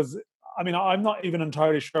now? Because I mean, I'm not even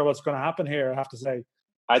entirely sure what's going to happen here, I have to say.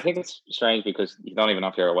 I think it's strange because you don't even know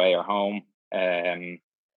if you're away or home. And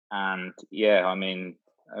yeah, I mean,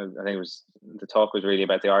 I think it was the talk was really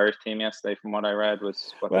about the Irish team yesterday. From what I read,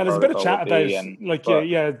 was what there's a bit of chat about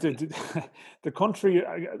the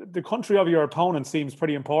country of your opponent seems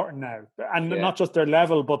pretty important now, and not just their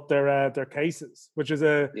level, but their cases, which is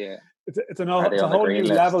it's a whole new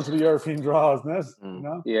level to the European draw, isn't it?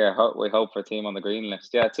 Yeah, we hope for a team on the green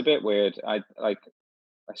list. Yeah, it's a bit weird.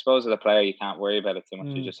 I suppose as a player, you can't worry about it too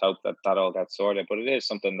much. You just hope that all gets sorted. But it is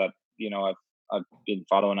something that I've been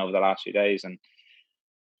following over the last few days, and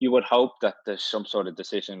you would hope that there's some sort of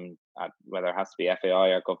decision at whether it has to be FAI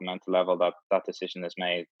or governmental level that decision is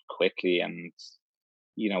made quickly. And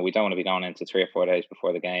we don't want to be going into 3 or 4 days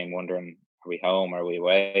before the game wondering, are we home? Are we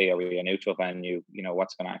away? Are we a neutral venue?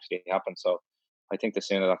 What's going to actually happen? So I think the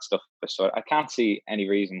sooner that stuff is sorted, I can't see any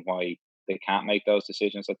reason why they can't make those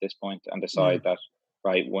decisions at this point and decide that.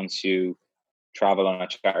 Right, once you travel on a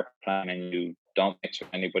charter plan and you don't mix with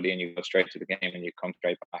anybody and you go straight to the game and you come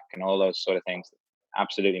straight back and all those sort of things,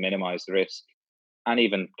 absolutely minimize the risk and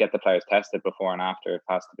even get the players tested before and after it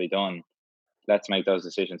has to be done. Let's make those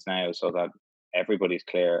decisions now so that everybody's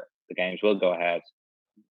clear the games will go ahead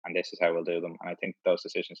and this is how we'll do them. And I think those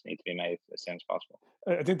decisions need to be made as soon as possible.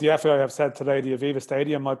 I think the FAI have said today the Aviva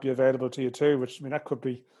Stadium might be available to you too, which I mean that could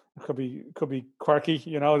be quirky,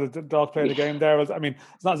 the Dogs play the game there. I mean,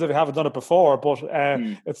 it's not as if they haven't done it before, but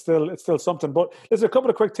it's still something. But there's a couple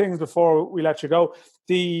of quick things before we let you go.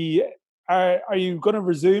 Are you going to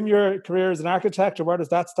resume your career as an architect, or where does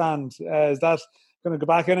that stand? Is that going to go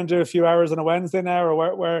back in and do a few hours on a Wednesday now, or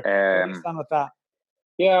where do you stand with that?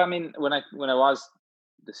 Yeah, I mean, when I was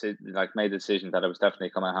made the decision that I was definitely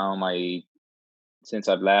coming home, since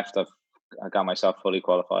I've left, I got myself fully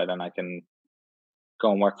qualified and I can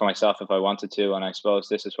go and work for myself if I wanted to. And I suppose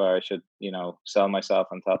this is where I should, sell myself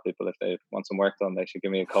and tell people if they want some work done, they should give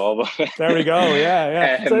me a call. There we go.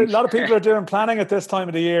 Yeah. So a lot of people are doing planning at this time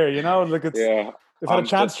of the year, they've had a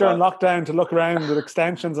chance during lockdown to look around with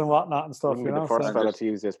extensions and whatnot and stuff. The first fella to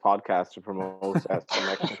use this podcast to promote some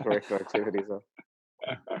extracurricular activities.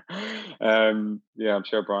 I'm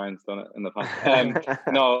sure Brian's done it in the past.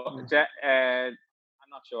 No, I'm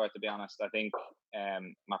not sure, to be honest. I think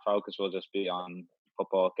my focus will just be on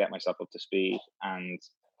football, get myself up to speed and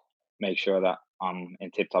make sure that I'm in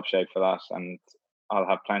tip-top shape for that. And I'll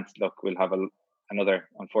have plenty. Look, we'll have another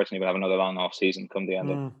long off season come the end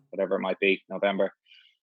of whatever it might be, November.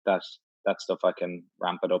 That stuff I can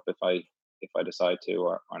ramp it up if I decide to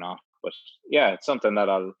or not. But yeah, it's something that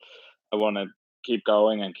I want to keep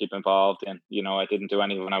going and keep involved in. I didn't do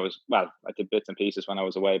any when I did bits and pieces when I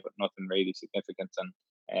was away, but nothing really significant.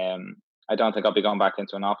 And I don't think I'll be going back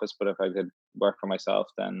into an office, but if I could work for myself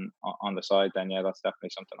then on the side, then yeah, that's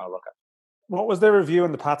definitely something I'll look at. What was their review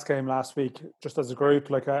in the Pats game last week, just as a group?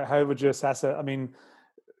 How would you assess it? I mean,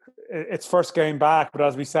 it's first game back, but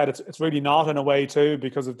as we said, it's really not in a way too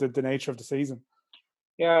because of the nature of the season.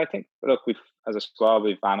 Yeah, I think, look, as a squad,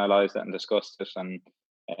 we've analysed it and discussed it,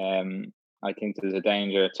 and I think there's a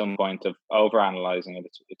danger at some point of over-analysing it.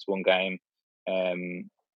 It's one game.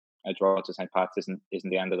 A draw to St. Pat's isn't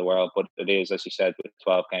the end of the world, but it is, as you said, with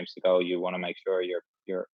 12 games to go, you want to make sure you're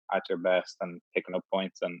at your best and picking up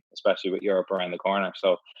points, and especially with Europe around the corner.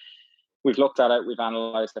 So we've looked at it, we've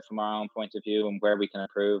analysed it from our own point of view and where we can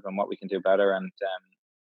improve and what we can do better. And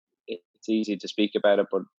it's easy to speak about it,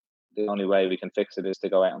 but the only way we can fix it is to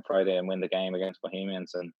go out on Friday and win the game against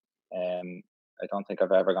Bohemians. And I don't think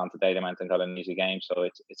I've ever gone to Dalymount and got an easy game, so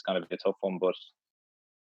it's going to be a tough one. But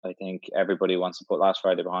I think everybody wants to put last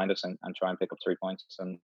Friday behind us and try and pick up 3 points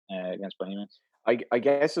against Bohemians. I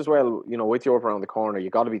guess as well, with Europe around the corner, you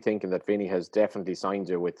got to be thinking that Vinny has definitely signed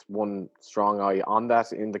you with one strong eye on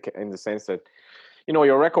that, in the sense that,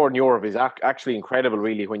 your record in Europe is actually incredible,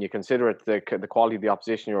 really, when you consider it, the quality of the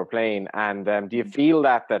opposition you were playing. And do you feel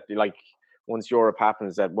that like once Europe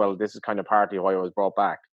happens, that, well, this is kind of partly why I was brought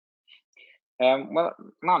back? Well,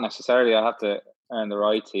 not necessarily. I have to earn the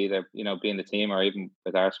right to either, be in the team, or even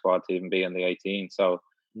with our squad to even be in the 18. So,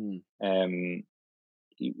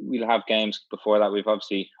 we'll have games before that.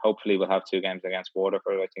 Hopefully we'll have 2 games against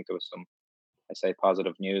Waterford. I think there was some, I say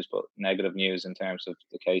positive news, but negative news in terms of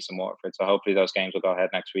the case in Waterford. So hopefully those games will go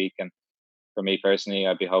ahead next week. And for me personally,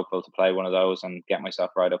 I'd be hopeful to play one of those and get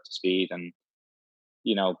myself right up to speed and,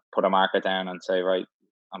 put a marker down and say, right,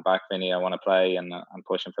 I'm back, Vinny, I want to play, and I'm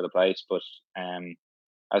pushing for the place. But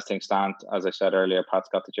as things stand, as I said earlier, Pat's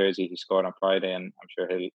got the jersey. He scored on Friday, and I'm sure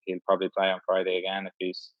he'll probably play on Friday again if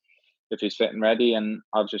he's fit and ready. And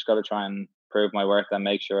I've just got to try and prove my worth and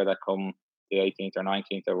make sure that come the 18th or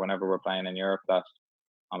 19th or whenever we're playing in Europe, that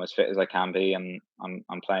I'm as fit as I can be, and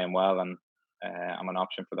I'm playing well, and I'm an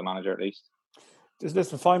option for the manager at least.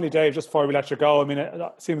 Listen, finally, Dave, just before we let you go, I mean, it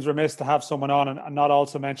seems remiss to have someone on and not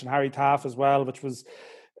also mention Harry Taff as well, which was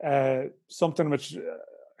something which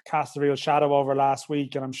cast a real shadow over last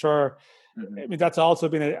week. And I'm sure, I mean, that's also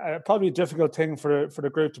been probably a difficult thing for the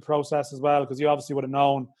group to process as well, because you obviously would have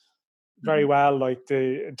known very well, like,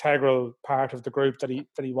 the integral part of the group that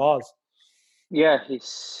he was. Yeah, he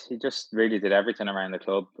just really did everything around the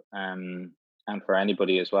club, and for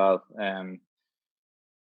anybody as well.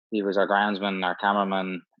 He was our groundsman, our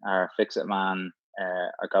cameraman, our fix-it man,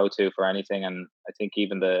 our go-to for anything. And I think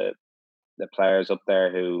even the players up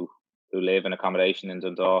there who live in accommodation in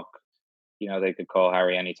Dundalk, they could call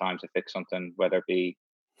Harry anytime to fix something, whether it be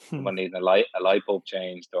someone needing a light bulb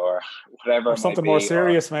changed or whatever, or something more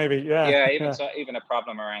serious, maybe. Even a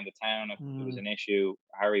problem around the town. If there was an issue,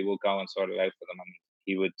 Harry would go and sort it out for them, and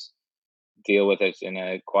he would deal with it in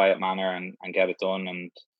a quiet manner and get it done.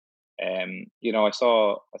 And I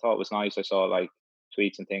thought it was nice. I saw like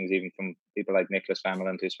tweets and things even from people like Nicholas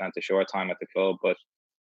Femeland, who spent a short time at the club, but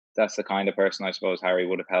that's the kind of person I suppose Harry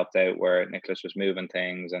would have helped out, where Nicholas was moving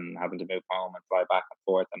things and having to move home and fly back and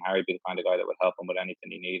forth, and Harry would be the kind of guy that would help him with anything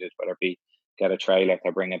he needed, whether it be get a trailer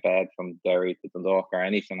to bring a bed from Derry to Dundalk or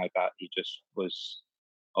anything like that. He just was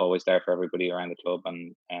always there for everybody around the club,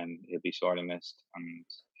 and he'll be sorely missed. And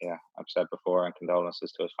yeah, I've said before, and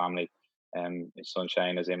condolences to his family. His son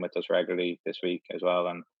Shane is in with us regularly this week as well,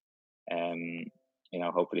 and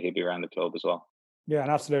hopefully he'll be around the club as well. Yeah,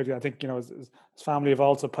 and absolutely. I think, his family have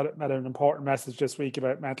also made an important message this week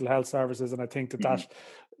about mental health services, and I think that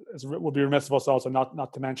would be remiss of us also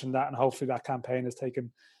not to mention that, and hopefully that campaign is taken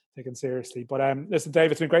seriously. But listen,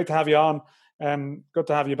 Dave, it's been great to have you on. Good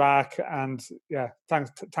to have you back, and yeah,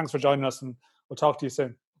 thanks for joining us, and we'll talk to you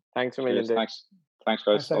soon. Thanks a million. Thanks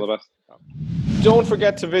guys. All the best. Don't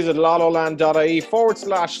forget to visit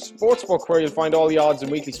lottoland.ie/sportsbook, where you'll find all the odds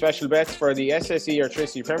and weekly special bets for the SSE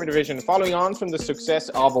Airtricity Premier Division. Following on from the success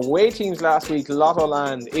of away teams last week,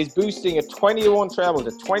 Lottoland is boosting a 20-1 treble to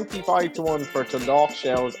 25-1 for Dundalk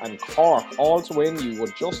Shells and Cork. All to win, you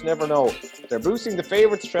would just never know. They're boosting the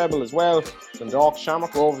favourites treble as well. Dundalk,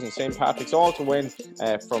 Shamrock Rovers and St Patrick's all to win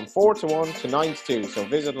from 4-1 to 9-2. So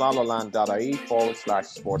visit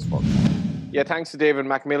lottoland.ie/sportsbook. Yeah, thanks to David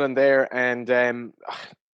McMillan there. And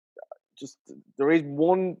just there is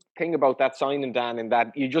one thing about that signing, Dan, in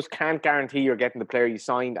that you just can't guarantee you're getting the player you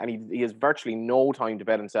signed, and he has virtually no time to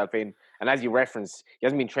bet himself in. And as you referenced, he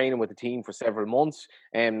hasn't been training with the team for several months.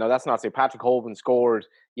 Now, that's not to say Patrick Hoban scored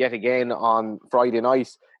yet again on Friday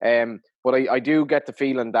night. But I do get the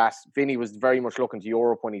feeling that Vinny was very much looking to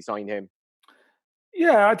Europe when he signed him.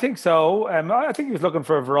 Yeah, I think so. I think he was looking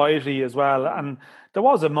for a variety as well. And there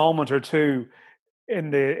was a moment or two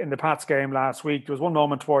in the Pats game last week. There was one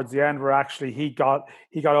moment towards the end where actually he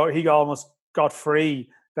almost got free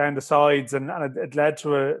down the sides, and it led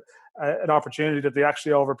to an opportunity that they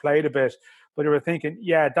actually overplayed a bit. But they were thinking,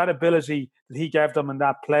 yeah, that ability that he gave them in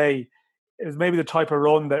that play, it was maybe the type of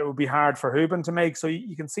run that it would be hard for Hoban to make. So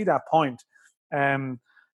you can see that point.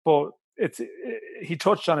 But he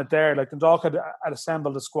touched on it there. Like, Dundalk had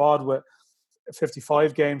assembled a squad with a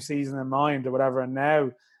 55-game season in mind or whatever, and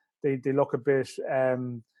now they look a bit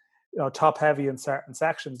top heavy in certain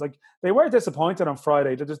sections. Like, they were disappointed on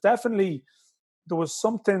Friday. There was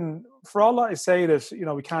something, for all I say that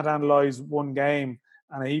we can't analyse one game,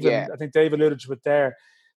 and I think Dave alluded to it there.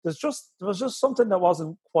 there was just something that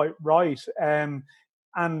wasn't quite right. And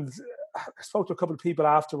I spoke to a couple of people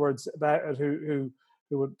afterwards about it who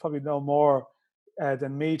would probably know more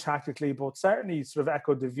than me tactically, but certainly sort of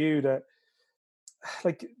echoed the view that,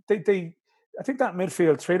 like, they I think that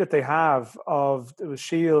midfield three that they have of it was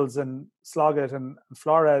Shields and Sloggett and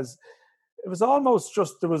Flores, it was almost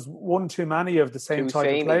just there was one too many of the same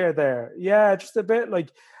type of player there. Yeah, just a bit like,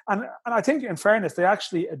 and I think in fairness they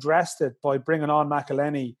actually addressed it by bringing on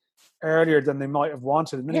McElhenney earlier than they might have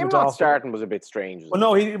wanted. And him not starting was a bit strange.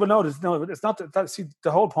 No, it's not that. See,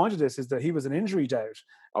 the whole point of this is that he was an injury doubt,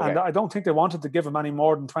 and I don't think they wanted to give him any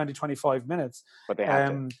more than 20-25 minutes. But they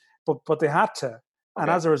had to. But they had to. And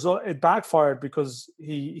as a result, it backfired because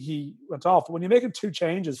he went off. But when you're making 2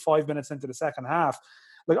 changes 5 minutes into the second half,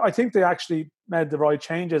 like, I think they actually made the right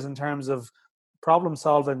changes in terms of problem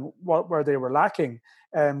solving where they were lacking.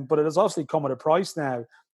 But it has obviously come at a price now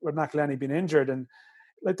with McElhenney being injured, and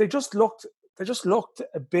like they just looked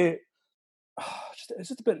a bit, it's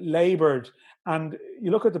just a bit laboured. And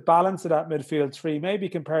you look at the balance of that midfield three, maybe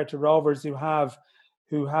compared to Rovers, who have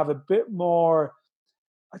a bit more,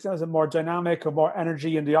 I think, is it more dynamic or more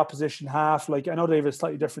energy in the opposition half? Like, I know they have a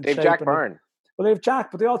slightly different shape. They have Jack Byrne. Well, they have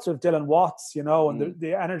Jack, but they also have Dylan Watts, and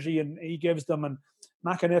the energy and he gives them. And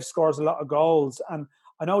McAniff scores a lot of goals. And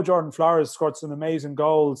I know Jordan Flores scored some amazing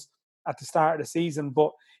goals at the start of the season,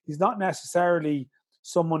 but he's not necessarily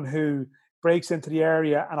someone who breaks into the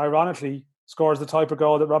area and ironically scores the type of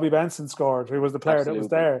goal that Robbie Benson scored, who was the player that was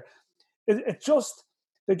there. They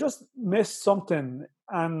just missed something,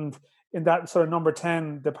 and in that sort of number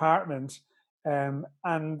 10 department, and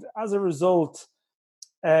as a result,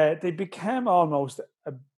 they became almost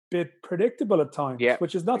a bit predictable at times,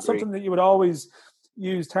 which is not something that you would always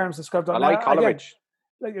use terms to describe. I like Kolovic.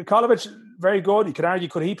 Like Kolovic, very good. You could argue,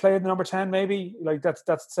 could he play in the number 10 maybe? Like that's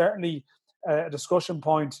certainly a discussion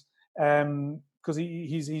point, because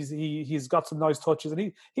he's got some nice touches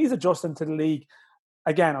and he's adjusting to the league.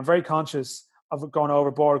 Again, I'm very conscious of it going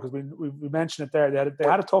overboard because we mentioned it there. They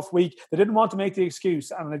had a tough week. They didn't want to make the excuse,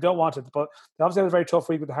 and they don't want it, but they obviously had a very tough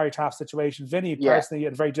week with the Harry Taff situation. Vinny personally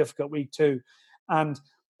had a very difficult week too, and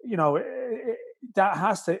that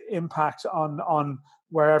has to impact on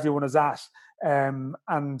where everyone is at.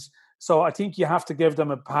 And so I think you have to give them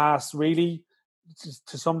a pass, really,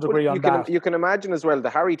 to some degree on that. You can imagine as well the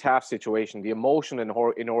Harry Taff situation, the emotion in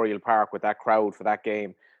Oriel Park with that crowd for that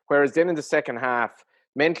game. Whereas then in the second half,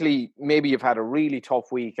 mentally, maybe you've had a really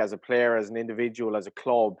tough week as a player, as an individual, as a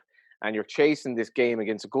club, and you're chasing this game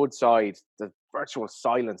against a good side. There's virtual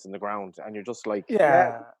silence in the ground, and you're just like, it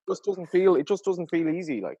just doesn't feel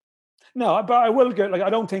easy. Like, no, but I will get, like, I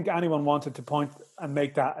don't think anyone wanted to point and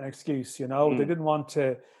make that an excuse. They didn't want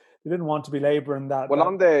to be labouring that. Well,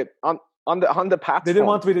 on the Pats, they didn't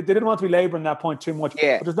want to be labouring that point too much.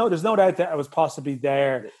 Yeah, but there's no doubt that it was possibly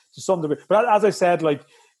there to some degree. But as I said, like,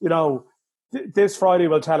 this Friday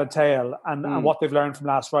will tell a tale and what they've learned from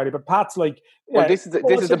last Friday. But Pat's like, this is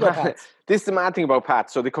the mad thing about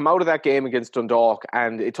Pat. So they come out of that game against Dundalk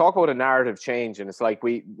and they talk about a narrative change, and it's like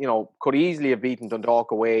we could easily have beaten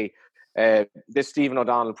Dundalk away. This Stephen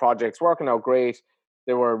O'Donnell project's working out great.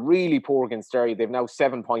 They were really poor against Derry. They've now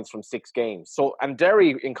 7 points from 6 games. So, and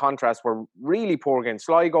Derry, in contrast, were really poor against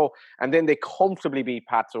Sligo, and then they comfortably beat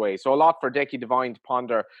Pats away. So a lot for Decky Devine to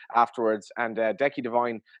ponder afterwards. And Decky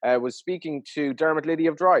Devine was speaking to Dermot Liddy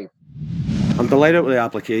of Drive. I'm delighted with the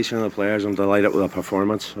application of the players. I'm delighted with the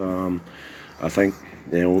performance. I think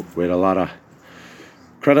we had a lot of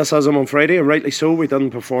criticism on Friday, and rightly so. We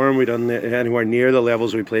didn't perform. We didn't anywhere near the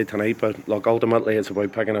levels we played tonight. But look, ultimately, it's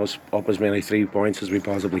about picking us up as many 3 points as we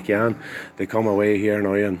possibly can. They come away here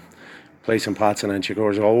now and play St Pat's and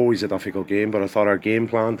Inchicore is always a difficult game. But I thought our game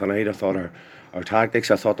plan tonight, I thought our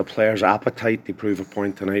tactics, I thought the players' appetite to prove a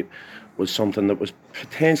point tonight was something that was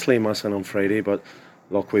potentially missing on Friday. But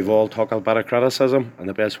look, we've all took a bit of criticism, and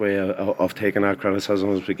the best way of taking that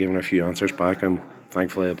criticism is by giving a few answers back, and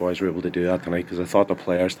thankfully the boys were able to do that tonight, because I thought the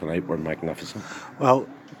players tonight were magnificent. Well,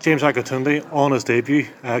 James Akintunde on his debut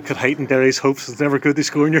could heighten Derry's hopes. It's never good to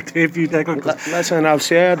score in your debut, Declan. Listen, I've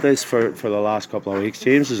said this for the last couple of weeks.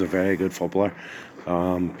 James is a very good footballer.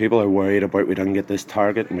 People are worried about we didn't get this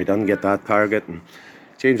target and we didn't get that target, and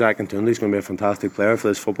James Akintunde is going to be a fantastic player for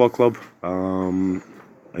this football club.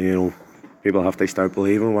 people have to start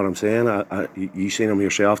believing what I'm saying. You've seen him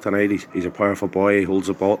yourself tonight. He's a powerful boy. He holds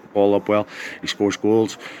the ball up well. He scores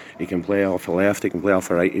goals. He can play off the left. He can play off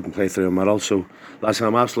the right. He can play through the middle. So, listen,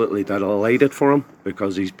 I'm absolutely delighted for him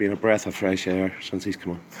because he's been a breath of fresh air since he's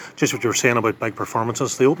come on. Just what you were saying about big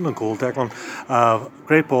performances. The opening goal, Declan.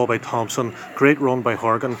 Great ball by Thompson. Great run by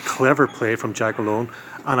Horgan. Clever play from Jack Malone.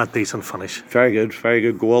 And a decent finish. Very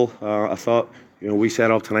good goal. I thought, we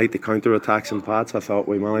set up tonight the counter-attacks and Pats. I thought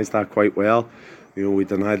we managed that quite well. We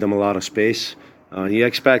denied them a lot of space. You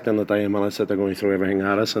expect in the dying minutes that they're going to throw everything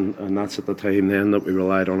at us, and that's at the time then that we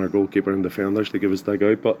relied on our goalkeeper and defenders to give us dig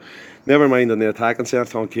out. But never mind on the attacking side. I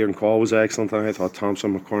thought Kieran Call was excellent tonight. I thought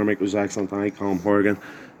Thompson McCormick was excellent tonight. Colm Horgan.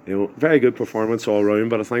 Very good performance all round,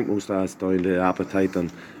 but I think most of that's down to the appetite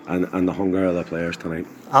and the hunger of the players tonight.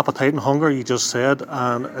 Appetite and hunger, you just said,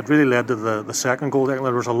 and it really led to the second goal. There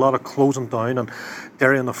was a lot of closing down and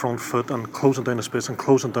Derry on the front foot and closing down the space and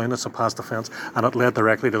closing down the past defence, and it led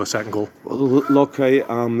directly to the second goal. Well, look,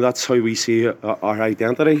 that's how we see our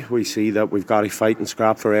identity. We see that we've got to fight and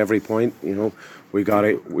scrap for every point. We got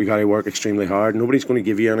to work extremely hard. Nobody's going to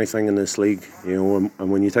give you anything in this league, and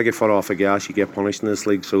when you take your foot off the gas, you get punished in this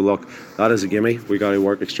league. So look, that is a gimme. We got to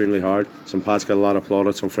work extremely hard. St. Pat's got a lot of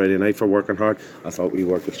plaudits on Friday night for working hard. I thought we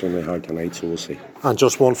worked extremely hard tonight, so we'll see. And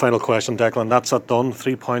just one final question, Declan. That's it done.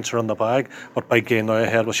 3 points are in the bag, but big game now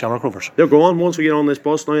ahead with Shamrock Rovers. They're going. Once we get on this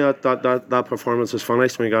bus now, that performance is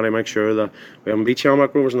finished. We got to make sure that we haven't beat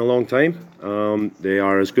Shamrock Rovers in a long time. They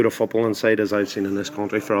are as good a footballing side as I've seen in this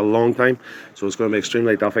country for a long time, so it's going to be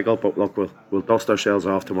extremely difficult. But look, we'll dust ourselves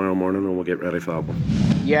off tomorrow morning and we'll get ready for that one.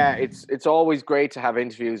 Yeah, it's always great to have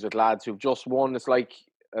interviews with lads who've just won. It's like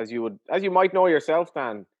as you might know yourself,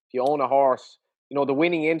 Dan. If you own a horse, the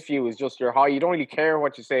winning interview is just your high. You don't really care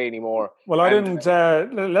what you say anymore. Well, I didn't.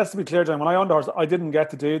 Let's be clear, John. When I owned a horse, I didn't get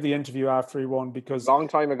to do the interview after he won because long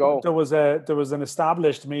time ago there was an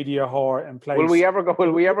established media whore in place. Will we ever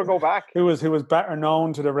go back? Who was better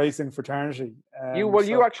known to the racing fraternity?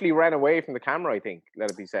 You actually ran away from the camera. I think,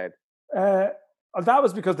 let it be said. That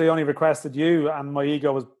was because they only requested you, and my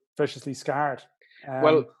ego was viciously scarred.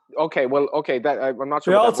 Okay. That I'm not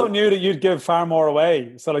sure. They also knew that you'd give far more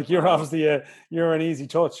away. So, you're obviously you're an easy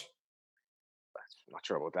touch. I'm not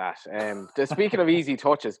sure about that. Speaking of easy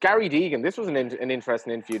touches, Gary Deegan. This was an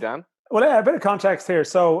interesting interview, Dan. Well, yeah, a bit of context here.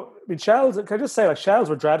 So, Shells. Can I just say, Shells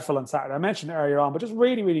were dreadful on Saturday. I mentioned it earlier on, but just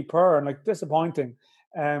really, really poor and disappointing.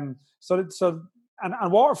 So,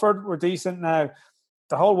 and Waterford were decent now.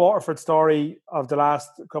 The whole Waterford story of the last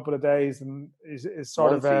couple of days and is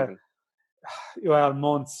sort of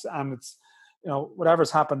months, and it's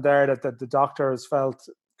whatever's happened there that the doctor has felt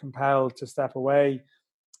compelled to step away.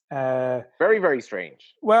 Very, very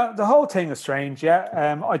strange. Well, the whole thing is strange.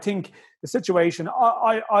 Yeah, I think the situation.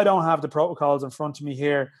 I don't have the protocols in front of me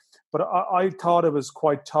here, but I thought it was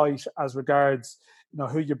quite tight as regards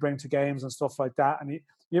who you bring to games and stuff like that. And you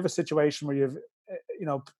have a situation where you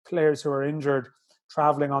have players who are injured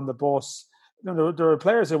traveling on the bus. There were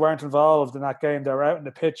players who weren't involved in that game. They were out in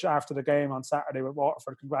the pitch after the game on Saturday with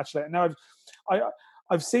Waterford congratulating. Now,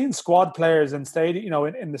 I've seen squad players in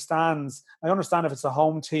stadium, in the stands. I understand if it's a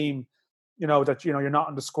home team, that you're not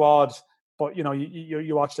in the squad, but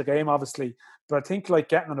you watch the game obviously. But I think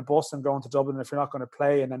getting on a bus and going to Dublin if you're not going to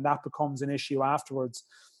play, and then that becomes an issue afterwards.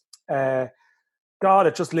 It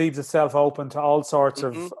just leaves itself open to all sorts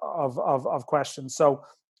of questions. So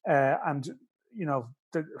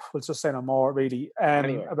we'll just say no more really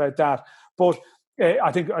about that. But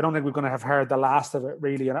I don't think we're going to have heard the last of it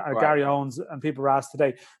really. And right. Gary Owens and people were asked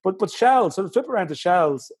today. But Shells, so flip around to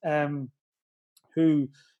Shells, who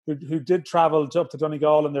did travel up to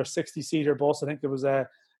Donegal in their 60-seater bus. I think there was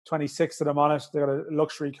 26 of them on it. They got a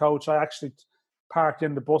luxury coach. I actually parked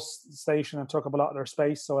in the bus station and took up a lot of their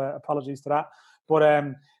space, so apologies to that.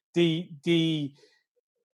 But the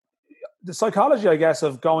psychology, I guess,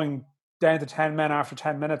 of going down to 10 men after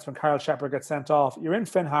 10 minutes when Carl Shepherd gets sent off. You're in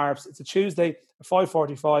Finn Harps. It's a Tuesday at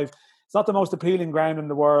 5:45. It's not the most appealing ground in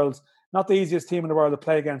the world, not the easiest team in the world to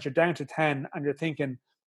play against. You're down to 10 and you're thinking,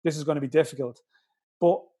 this is going to be difficult.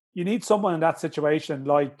 But you need someone in that situation,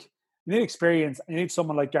 you need experience, and you need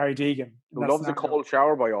someone like Gary Deegan. Who loves a cold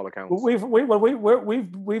shower by all accounts.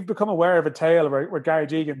 We've become aware of a tale where Gary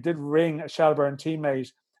Deegan did ring a Shelbourne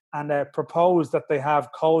teammate and proposed that they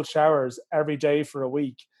have cold showers every day for a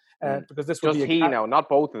week. Because this would just be now, not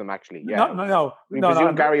both of them actually. Yeah. No. I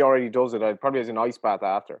presume Gary already does it. Probably has an ice bath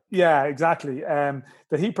after. Yeah, exactly.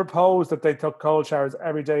 That he proposed that they took cold showers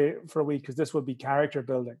every day for a week because this would be character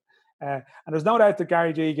building. And there's no doubt that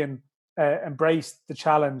Gary Deegan embraced the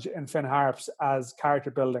challenge in Finn Harps as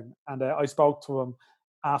character building. And I spoke to him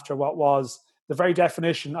after what was the very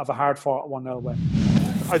definition of a hard-fought 1-0 win.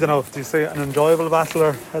 I don't know. Do you say an enjoyable battle,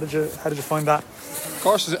 or how did you find that? Of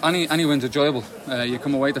course, any win's enjoyable. You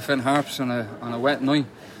come away to Finn Harps on a wet night,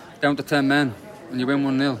 down to 10 men, and you win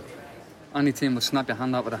 1-0. Any team will snap your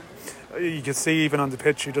hand out with that. You could see even on the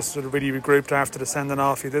pitch, you just sort of really regrouped after the sending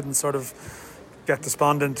off. You didn't sort of get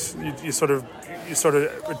despondent. You sort of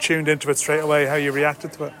tuned into it straight away. How you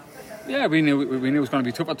reacted to it? Yeah, we knew it was going to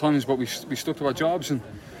be tough at times, but we stuck to our jobs, and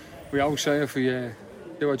we always say if we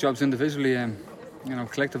do our jobs individually,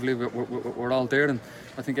 collectively we're all there. And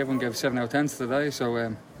I think everyone gave 7 out of 10 today.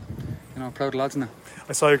 So proud of the lads now.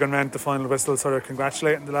 I saw you going round the final whistle, sort of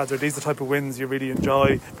congratulating the lads. Are these the type of wins you really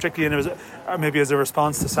enjoy, particularly maybe as a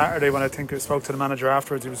response to Saturday, when I think I spoke to the manager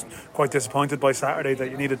afterwards? He was quite disappointed by Saturday that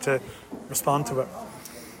you needed to respond to it.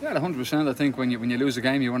 Yeah, 100%. I think when you lose a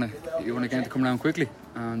game, you want a game to come around quickly,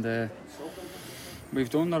 and we've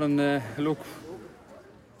done that. And look,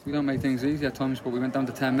 we don't make things easy at times, but we went down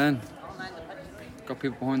to 10 men, got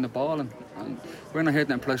people behind the ball, and we're not here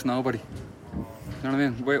to impress nobody. You know what I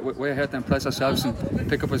mean? We're here to impress ourselves and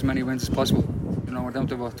pick up as many wins as possible. We're down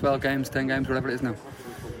to about 12 games, 10 games, whatever it is now.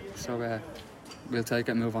 So we'll take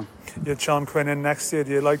it and move on. You had Sean Quinn in next year.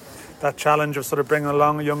 Do you like that challenge of sort of bringing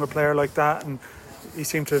along a younger player like that? And he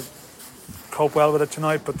seemed to cope well with it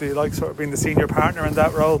tonight, but do you like sort of being the senior partner in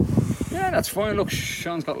that role? Yeah, that's fine. Look,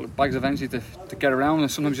 Sean's got bags of energy to get around,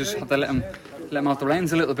 and sometimes you just have to let him off the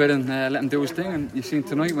reins a little bit and let him do his thing. And you've seen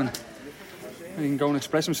tonight when he can go and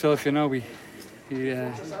express himself, he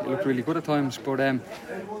looked really good at times, but I'm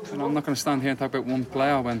not going to stand here and talk about one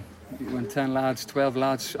player when 10 lads, 12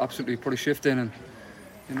 lads absolutely put a shift in, and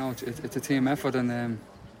it's a team effort, and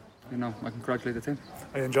I congratulate the team.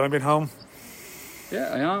 Are you enjoying being home? Yeah,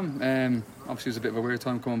 I am. Obviously, it was a bit of a weird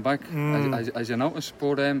time coming back, as you noticed.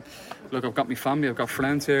 But look, I've got my family, I've got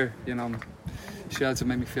friends here. She had to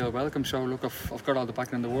make me feel welcome. So look, I've got all the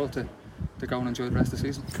backing in the world to go and enjoy the rest of the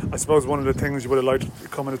season. I suppose one of the things you would have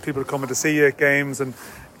liked people coming to see you at games, and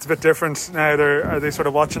it's a bit different now. Are they sort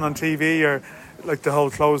of watching on TV, or like the whole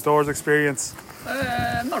closed doors experience?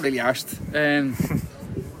 I'm not really arsed.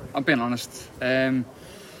 I'm being honest.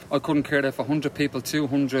 I couldn't care if 100 people,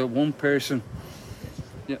 200, one person.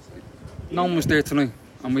 Yeah, no one was there tonight,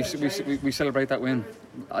 and we celebrate that win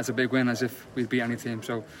as a big win, as if we'd beat any team.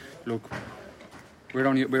 So look,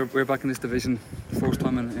 we're back in this division, first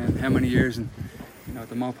time in how many years, and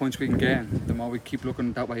the more points we can get, the more we keep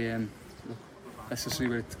looking that way. Look, let's just see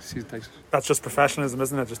where the season takes us. That's just professionalism,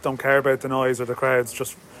 isn't it? Just don't care about the noise or the crowds.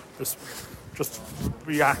 Just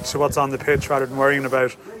react to what's on the pitch rather than worrying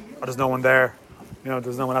about there's no one there.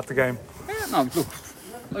 There's no one at the game. Yeah, no,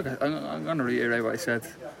 look, I'm going to reiterate what I said.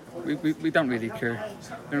 We don't really care.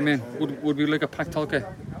 You know what I mean? Would we like a packed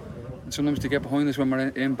Tolka? Sometimes to get behind us when we're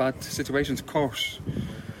in bad situations, of course.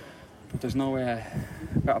 But there's no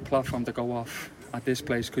better platform to go off at this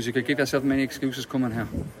place, because you could give yourself many excuses coming here,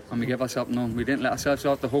 and we gave ourselves none. We didn't let ourselves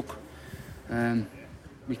off the hook.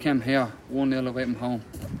 We came here 1-0 away from home.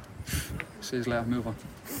 See you later, move on.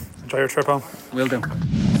 Enjoy your trip home. Will do.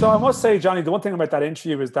 So I must say, Johnny, the one thing about that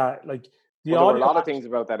interview is that there were a lot of things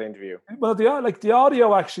about that interview. Well, the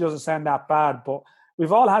audio actually doesn't sound that bad, but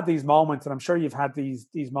we've all had these moments, and I'm sure you've had these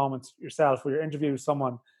moments yourself, where you're interviewing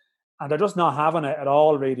someone and they're just not having it at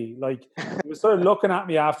all, really. He was sort of looking at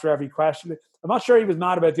me after every question. I'm not sure he was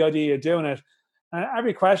mad about the idea of doing it. And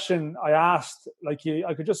every question I asked, I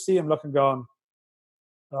could just see him looking, going,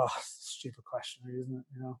 "Oh, it's a stupid question, isn't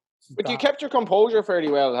it?" But you kept your composure fairly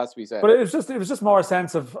well, it has to be said. But it was just more a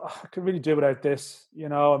sense of, I could really do without this, I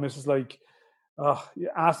mean, it's just you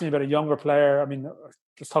asked me about a younger player. I mean,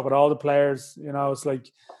 just talk about all the players, it's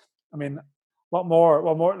I mean, what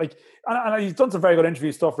more, and he's done some very good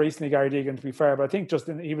interview stuff recently, Gary Deegan, to be fair, but I think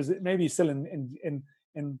he was maybe still in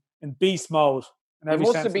beast mode. He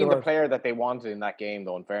must have been the player that they wanted in that game,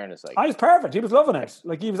 though, in fairness. He was perfect. He was loving it.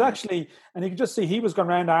 He was actually, and you could just see he was going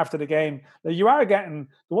around after the game. You are getting,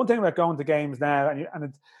 the one thing about going to games now, and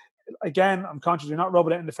it's, again, I'm conscious you're not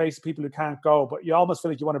rubbing it in the face of people who can't go, but you almost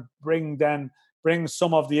feel like you want to bring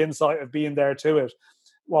some of the insight of being there to it.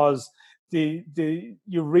 Was you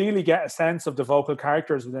really get a sense of the vocal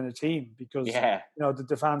characters within a team, because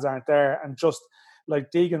the fans aren't there, and just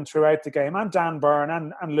like Deegan throughout the game, and Dan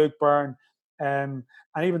Byrne and Luke Byrne, and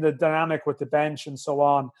even the dynamic with the bench and so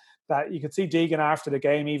on, that you could see Deegan after the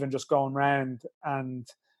game even just going round and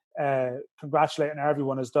congratulating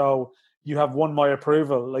everyone as though you have won my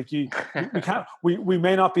approval. We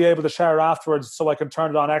may not be able to shower afterwards, so I can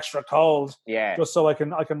turn it on extra cold, just so I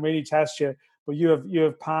can really test you. But you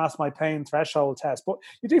have passed my pain threshold test. But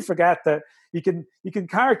you do forget that you can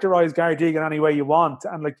characterize Gary Deegan any way you want,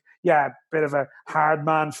 and like, yeah, bit of a hard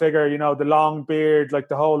man figure, you know, the long beard, like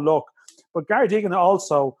the whole look. But Gary Deegan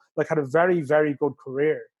also like had a very, very good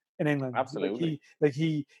career in England. Absolutely.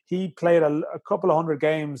 He played a couple of hundred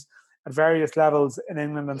games at various levels in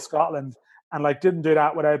England and Scotland, and like didn't do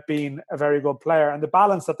that without being a very good player. And the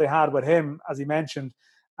balance that they had with him, as he mentioned,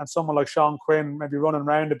 and someone like Sean Quinn maybe running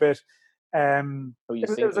around a bit. You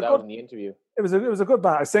singled out in the interview. It was a good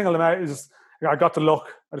balance. I singled him out. It was just, I got to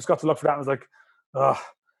look. I just got to look for that. I was like,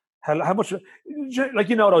 how much? Like,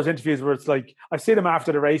 you know, those interviews where it's like, I see them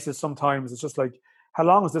after the races sometimes. It's just like, how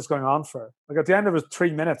long is this going on for? Like at the end it was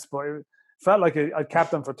 3 minutes, but it felt like I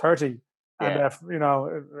kept them for 30. And, you know,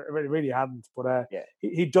 it really hadn't. But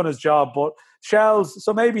he'd done his job. But Shells,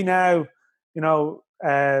 so maybe now, you know,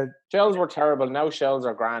 Shells were terrible. Now Shells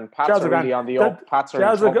are grand. Pats are really on the up. Pats are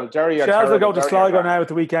Shells in trouble. Shells will go to Sligo now at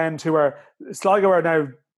the weekend, who are Sligo are now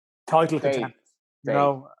title contenders. You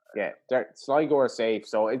know, Sligo are safe.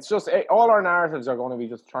 So it's just all our narratives are going to be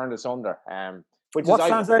just turned asunder. What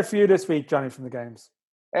stands out for you this week, Johnny, from the games?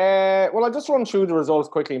 Well, I'll just run through the results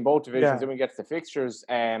quickly in both divisions, then we get to the fixtures.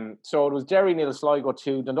 So it was Derry 0, Sligo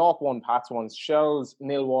 2, Dundalk 1, Pats 1, Shells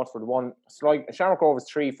 0, Waterford 1, Shamrock Rovers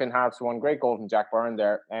 3, Finn Harps 1. Great goal from Jack Byrne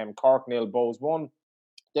there. Cork 0, Bows 1.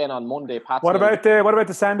 Then on Monday, Pats. What about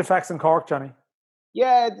the sound effects in Cork, Johnny?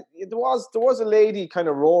 Yeah, there was a lady kind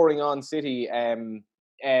of roaring on City.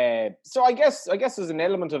 So I guess there's an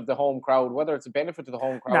element of the home crowd, whether it's a benefit to the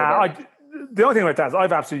home crowd. The only thing about that is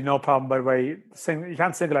I've absolutely no problem, by the way. You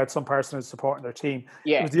can't single out some person who's supporting their team.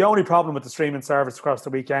 Yeah. It was the only problem with the streaming service across the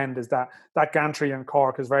weekend is that gantry in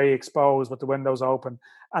Cork is very exposed with the windows open.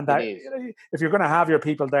 And that if you're going to have your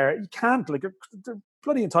people there, you can't, like, they're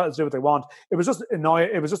bloody entitled to do what they want. It was just annoying.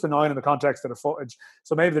 It was just annoying in the context of the footage.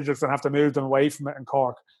 So maybe they're just going to have to move them away from it in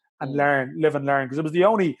Cork and live and learn. Because it was the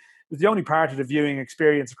only part of the viewing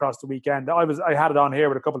experience across the weekend. I had it on here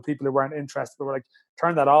with a couple of people who weren't interested, but were like,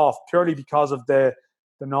 turn that off purely because of the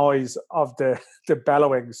noise of the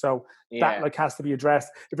bellowing. So that like has to be addressed.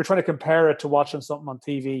 If you're trying to compare it to watching something on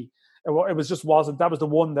TV, it was just wasn't. That was the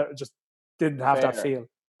one that just didn't have that feel.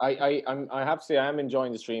 I have to say I am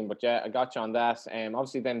enjoying the stream, but I got you on that.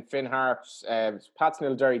 Obviously then Finn Harps, Pats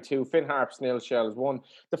 0, Derry 2, Finn Harps 0, Shells 1.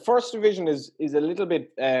 The first division is a little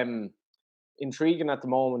bit intriguing at the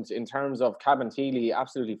moment in terms of Cabinteely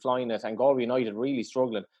absolutely flying it and Galway United really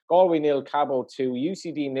struggling. Galway 0, Cabo 2,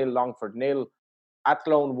 UCD 0, Longford 0,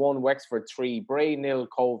 Athlone 1, Wexford 3, Bray 0,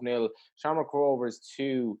 Cove 0, Shamrock Rovers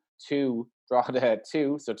 2, Drogheda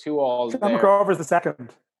 2, so 2-2 Shamrock Rovers the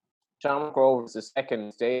second. Shamrock Rovers the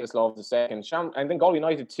second, Davis Love the second, and then Galway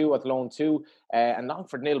United 2, Athlone 2, and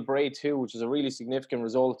Longford 0, Bray 2, which is a really significant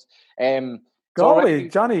result. Galway,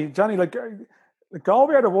 Johnny, like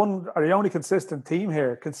Galway are the only consistent team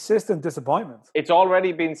here. Consistent disappointment. It's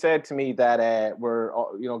already been said to me that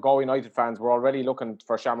Galway United fans were already looking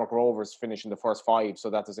for Shamrock Rovers finishing the first 5, so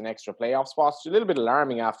that there's an extra playoff spot. It's a little bit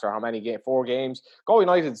alarming after how many 4 games. Galway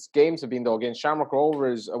United's games have been though against Shamrock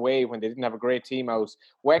Rovers away when they didn't have a great team out,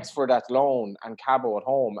 Wexford at Lone, and Cabo at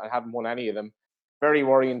home, and haven't won any of them. Very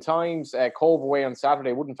worrying times. Cove away on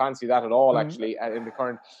Saturday. Wouldn't fancy that at all, actually, in the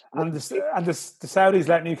current. And the Saudis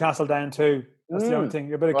let Newcastle down too. That's the only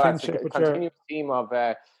thing. A bit of kinship with your continuous team of,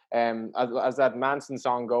 as that Manson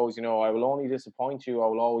song goes, I will only disappoint you. I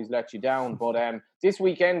will always let you down. But this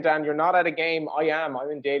weekend, Dan, you're not at a game. I am.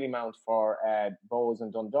 I'm in Dalymount for Bows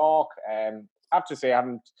and Dundalk. I have to say, I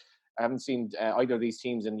haven't seen either of these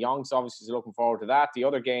teams in Yonks. Obviously, so looking forward to that. The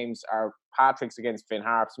other games are Patrick's against Finn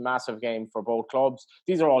Harps. Massive game for both clubs.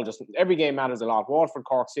 These are all just, every game matters a lot. Watford,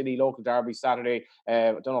 Cork City, local derby Saturday.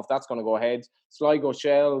 I don't know if that's going to go ahead. Sligo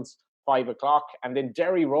Shells, 5 o'clock. And then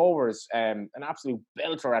Derry Rovers, an absolute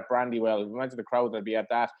belter at Brandywell. Imagine the crowd that'll be at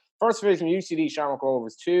that. First division, UCD, Shamrock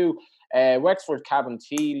Rovers 2. Wexford,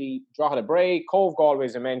 Cabinteely, Drogheda Bray, Cove Galway,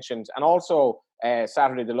 as I mentioned. And also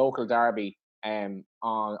Saturday, the local derby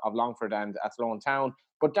of Longford and Athlone Town.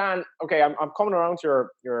 But Dan, okay, I'm coming around to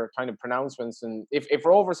your kind of pronouncements, and if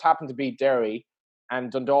Rovers happen to beat Derry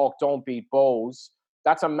and Dundalk don't beat Bows,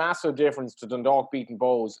 that's a massive difference to Dundalk beating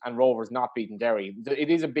Bows and Rovers not beating Derry.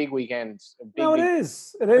 It is a big weekend. It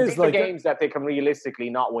is. It is like games that they can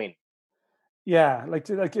realistically not win. Yeah, like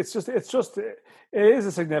it is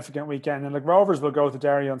a significant weekend, and like Rovers will go to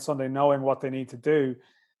Derry on Sunday knowing what they need to do.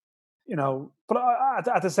 But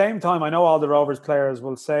at the same time, I know all the Rovers players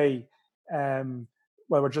will say,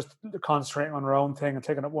 well, we're just concentrating on our own thing and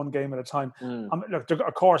taking it one game at a time. Look,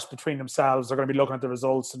 of course, between themselves, they're going to be looking at the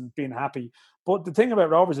results and being happy. But the thing about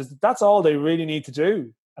Rovers is that's all they really need to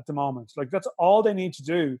do at the moment. Like, that's all they need to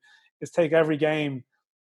do is take every game,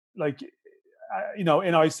 like,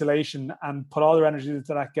 in isolation and put all their energy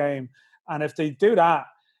into that game. And if they do that,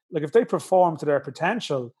 like if they perform to their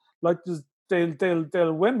potential, like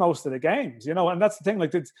they'll win most of the games, And that's the thing.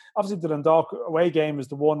 Like, obviously the Dundalk away game is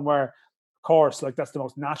the one where, of course, like that's the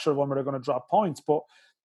most natural one where they're going to drop points. But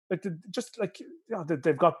like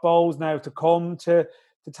they've got Bohs now to come to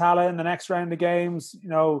Tallaght in the next round of games.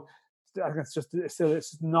 I think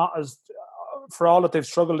it's not as for all that they've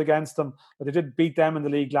struggled against them, but they did beat them in the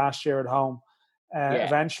league last year at home.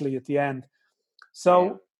 Eventually at the end.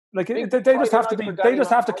 So like they just have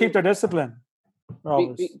to keep their discipline.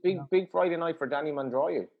 Big Friday night for Danny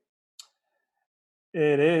Mandroiu.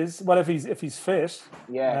 It is. Well, if he's fit.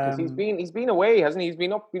 Yeah, because he's been away, hasn't he? He's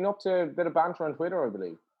been up to a bit of banter on Twitter, I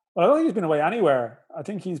believe. Well, I don't think he's been away anywhere. I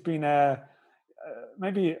think he's been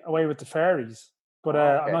maybe away with the Fairies, but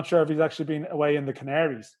okay. I'm not sure if he's actually been away in the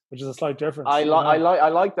Canaries, which is a slight difference. I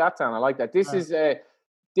like that, Dan. I like that. This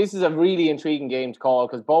is a really intriguing game to call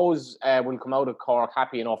because Bohs will come out of Cork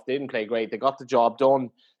happy enough. They didn't play great. They got the job done.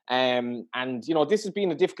 And this has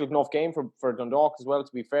been a difficult enough game for Dundalk as well,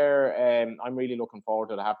 to be fair. I'm really looking forward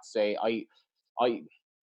to it, I have to say. I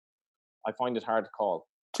find it hard to call.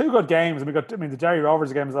 Two good games. The Derry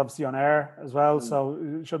Rovers game is obviously on air as well, so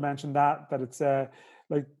you should mention that it's I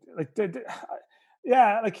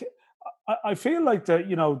feel like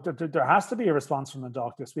there has to be a response from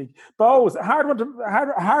Dundalk this week. Bohs,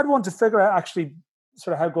 hard one to figure out actually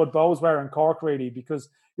sort of how good Bohs were in Cork, really, because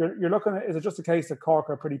you're looking at, is it just a case that Cork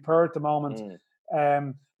are pretty poor at the moment?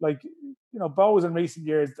 Bohs in recent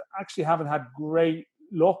years actually haven't had great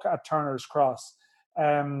luck at Turner's Cross.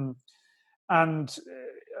 They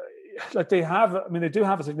do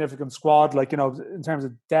have a significant squad, in terms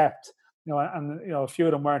of depth, and a few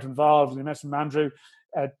of them weren't involved. You mentioned Mandrew.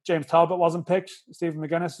 James Talbot wasn't picked. Stephen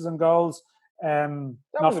McGuinness is in goals.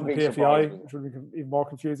 Not from the PFEI, which would be even more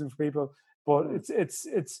confusing for people. But it's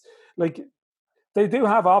like they do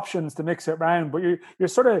have options to mix it around. But you're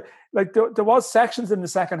sort of like there was sections in the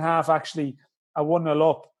second half actually at 1-0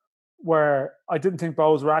 up where I didn't think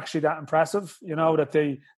Bohs were actually that impressive. That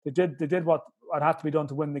they did what had to be done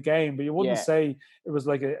to win the game, but you wouldn't say it was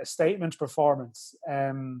like a statement performance.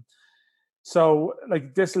 So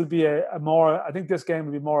like this will be a more, I think this game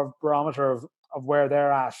will be more of a barometer of where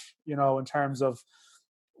they're at, in terms of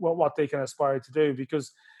what they can aspire to do.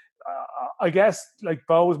 Because I guess like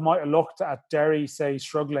Bohs might have looked at Derry, say,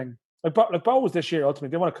 struggling. Like Bohs this year, ultimately,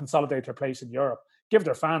 they want to consolidate their place in Europe, give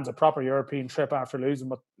their fans a proper European trip after losing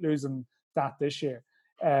that this year.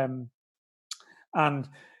 And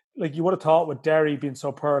like you would have thought with Derry being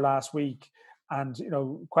so poor last week and,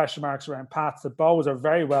 question marks around Pats, that Bohs are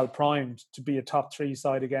very well primed to be a top 3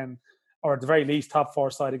 side again, or at the very least top 4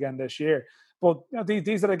 side again this year. But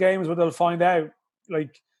these are the games where they'll find out,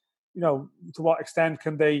 to what extent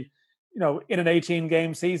can they, in an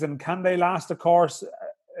 18-game season, can they last the course,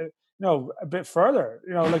 a bit further?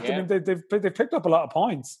 They've picked up a lot of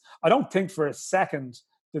points. I don't think for a second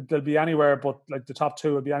that they'll be anywhere but like the top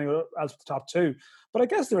 2 will be anywhere else but the top 2. But I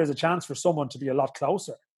guess there is a chance for someone to be a lot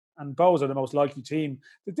closer. And Bohs are the most likely team.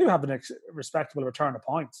 They do have a respectable return of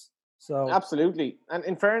points. So absolutely. And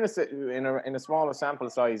in fairness, in a smaller sample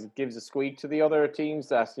size, it gives a squeak to the other teams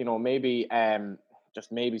that, maybe just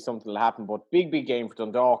maybe something will happen. But big game for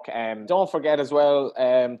Dundalk. Don't forget as well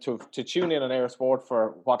to tune in on Air Sport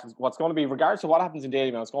for what's going to be, regardless of what happens in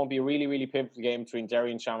Dalymount, it's going to be a really, really pivotal game between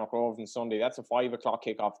Derry and Shamrock Rovers on Sunday. That's a 5 o'clock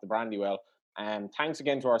kickoff at the Brandywell. Thanks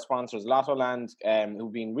again to our sponsors, Lottoland,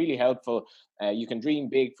 who've been really helpful. You can dream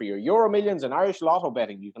big for your Euro Millions and Irish Lotto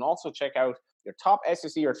betting. You can also check out your top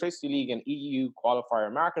SSE or Tricity League and EU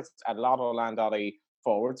qualifier markets at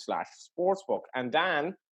lottoland.ie/sportsbook. And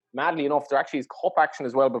Dan, madly enough, there actually is cup action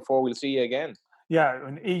as well before we'll see you again. Yeah,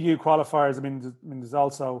 and EU qualifiers, there's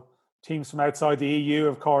also teams from outside the EU,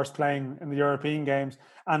 of course, playing in the European games.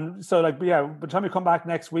 And so, by the time we come back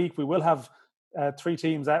next week, we will have 3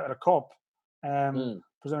 teams out at a cup.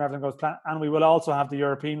 Presuming everything goes plan, and we will also have the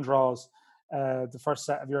European draws, the first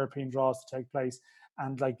set of European draws to take place.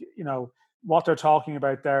 And what they're talking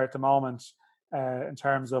about there at the moment, in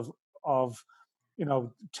terms of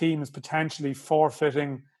teams potentially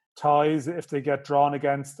forfeiting ties if they get drawn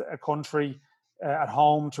against a country at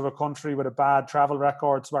home to a country with a bad travel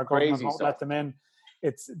record, so our government won't let them in.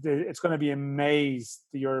 It's going to be a maze,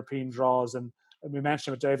 the European draws, and we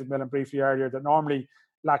mentioned with David Millen briefly earlier that normally.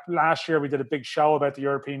 Like last year, we did a big show about the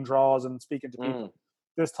European draws and speaking to people.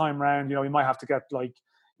 This time round, we might have to get the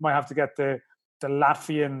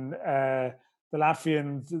Latvian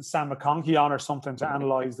Sam McConkey on or something to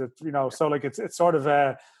analyze it. So it's sort of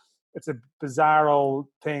it's a bizarre old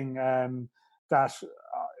thing that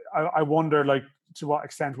I wonder like to what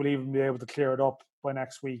extent we'll even be able to clear it up by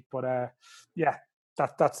next week. But yeah,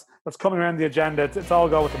 that's coming around the agenda. It's all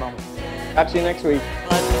go at the moment. Catch you next week.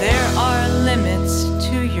 But there are limits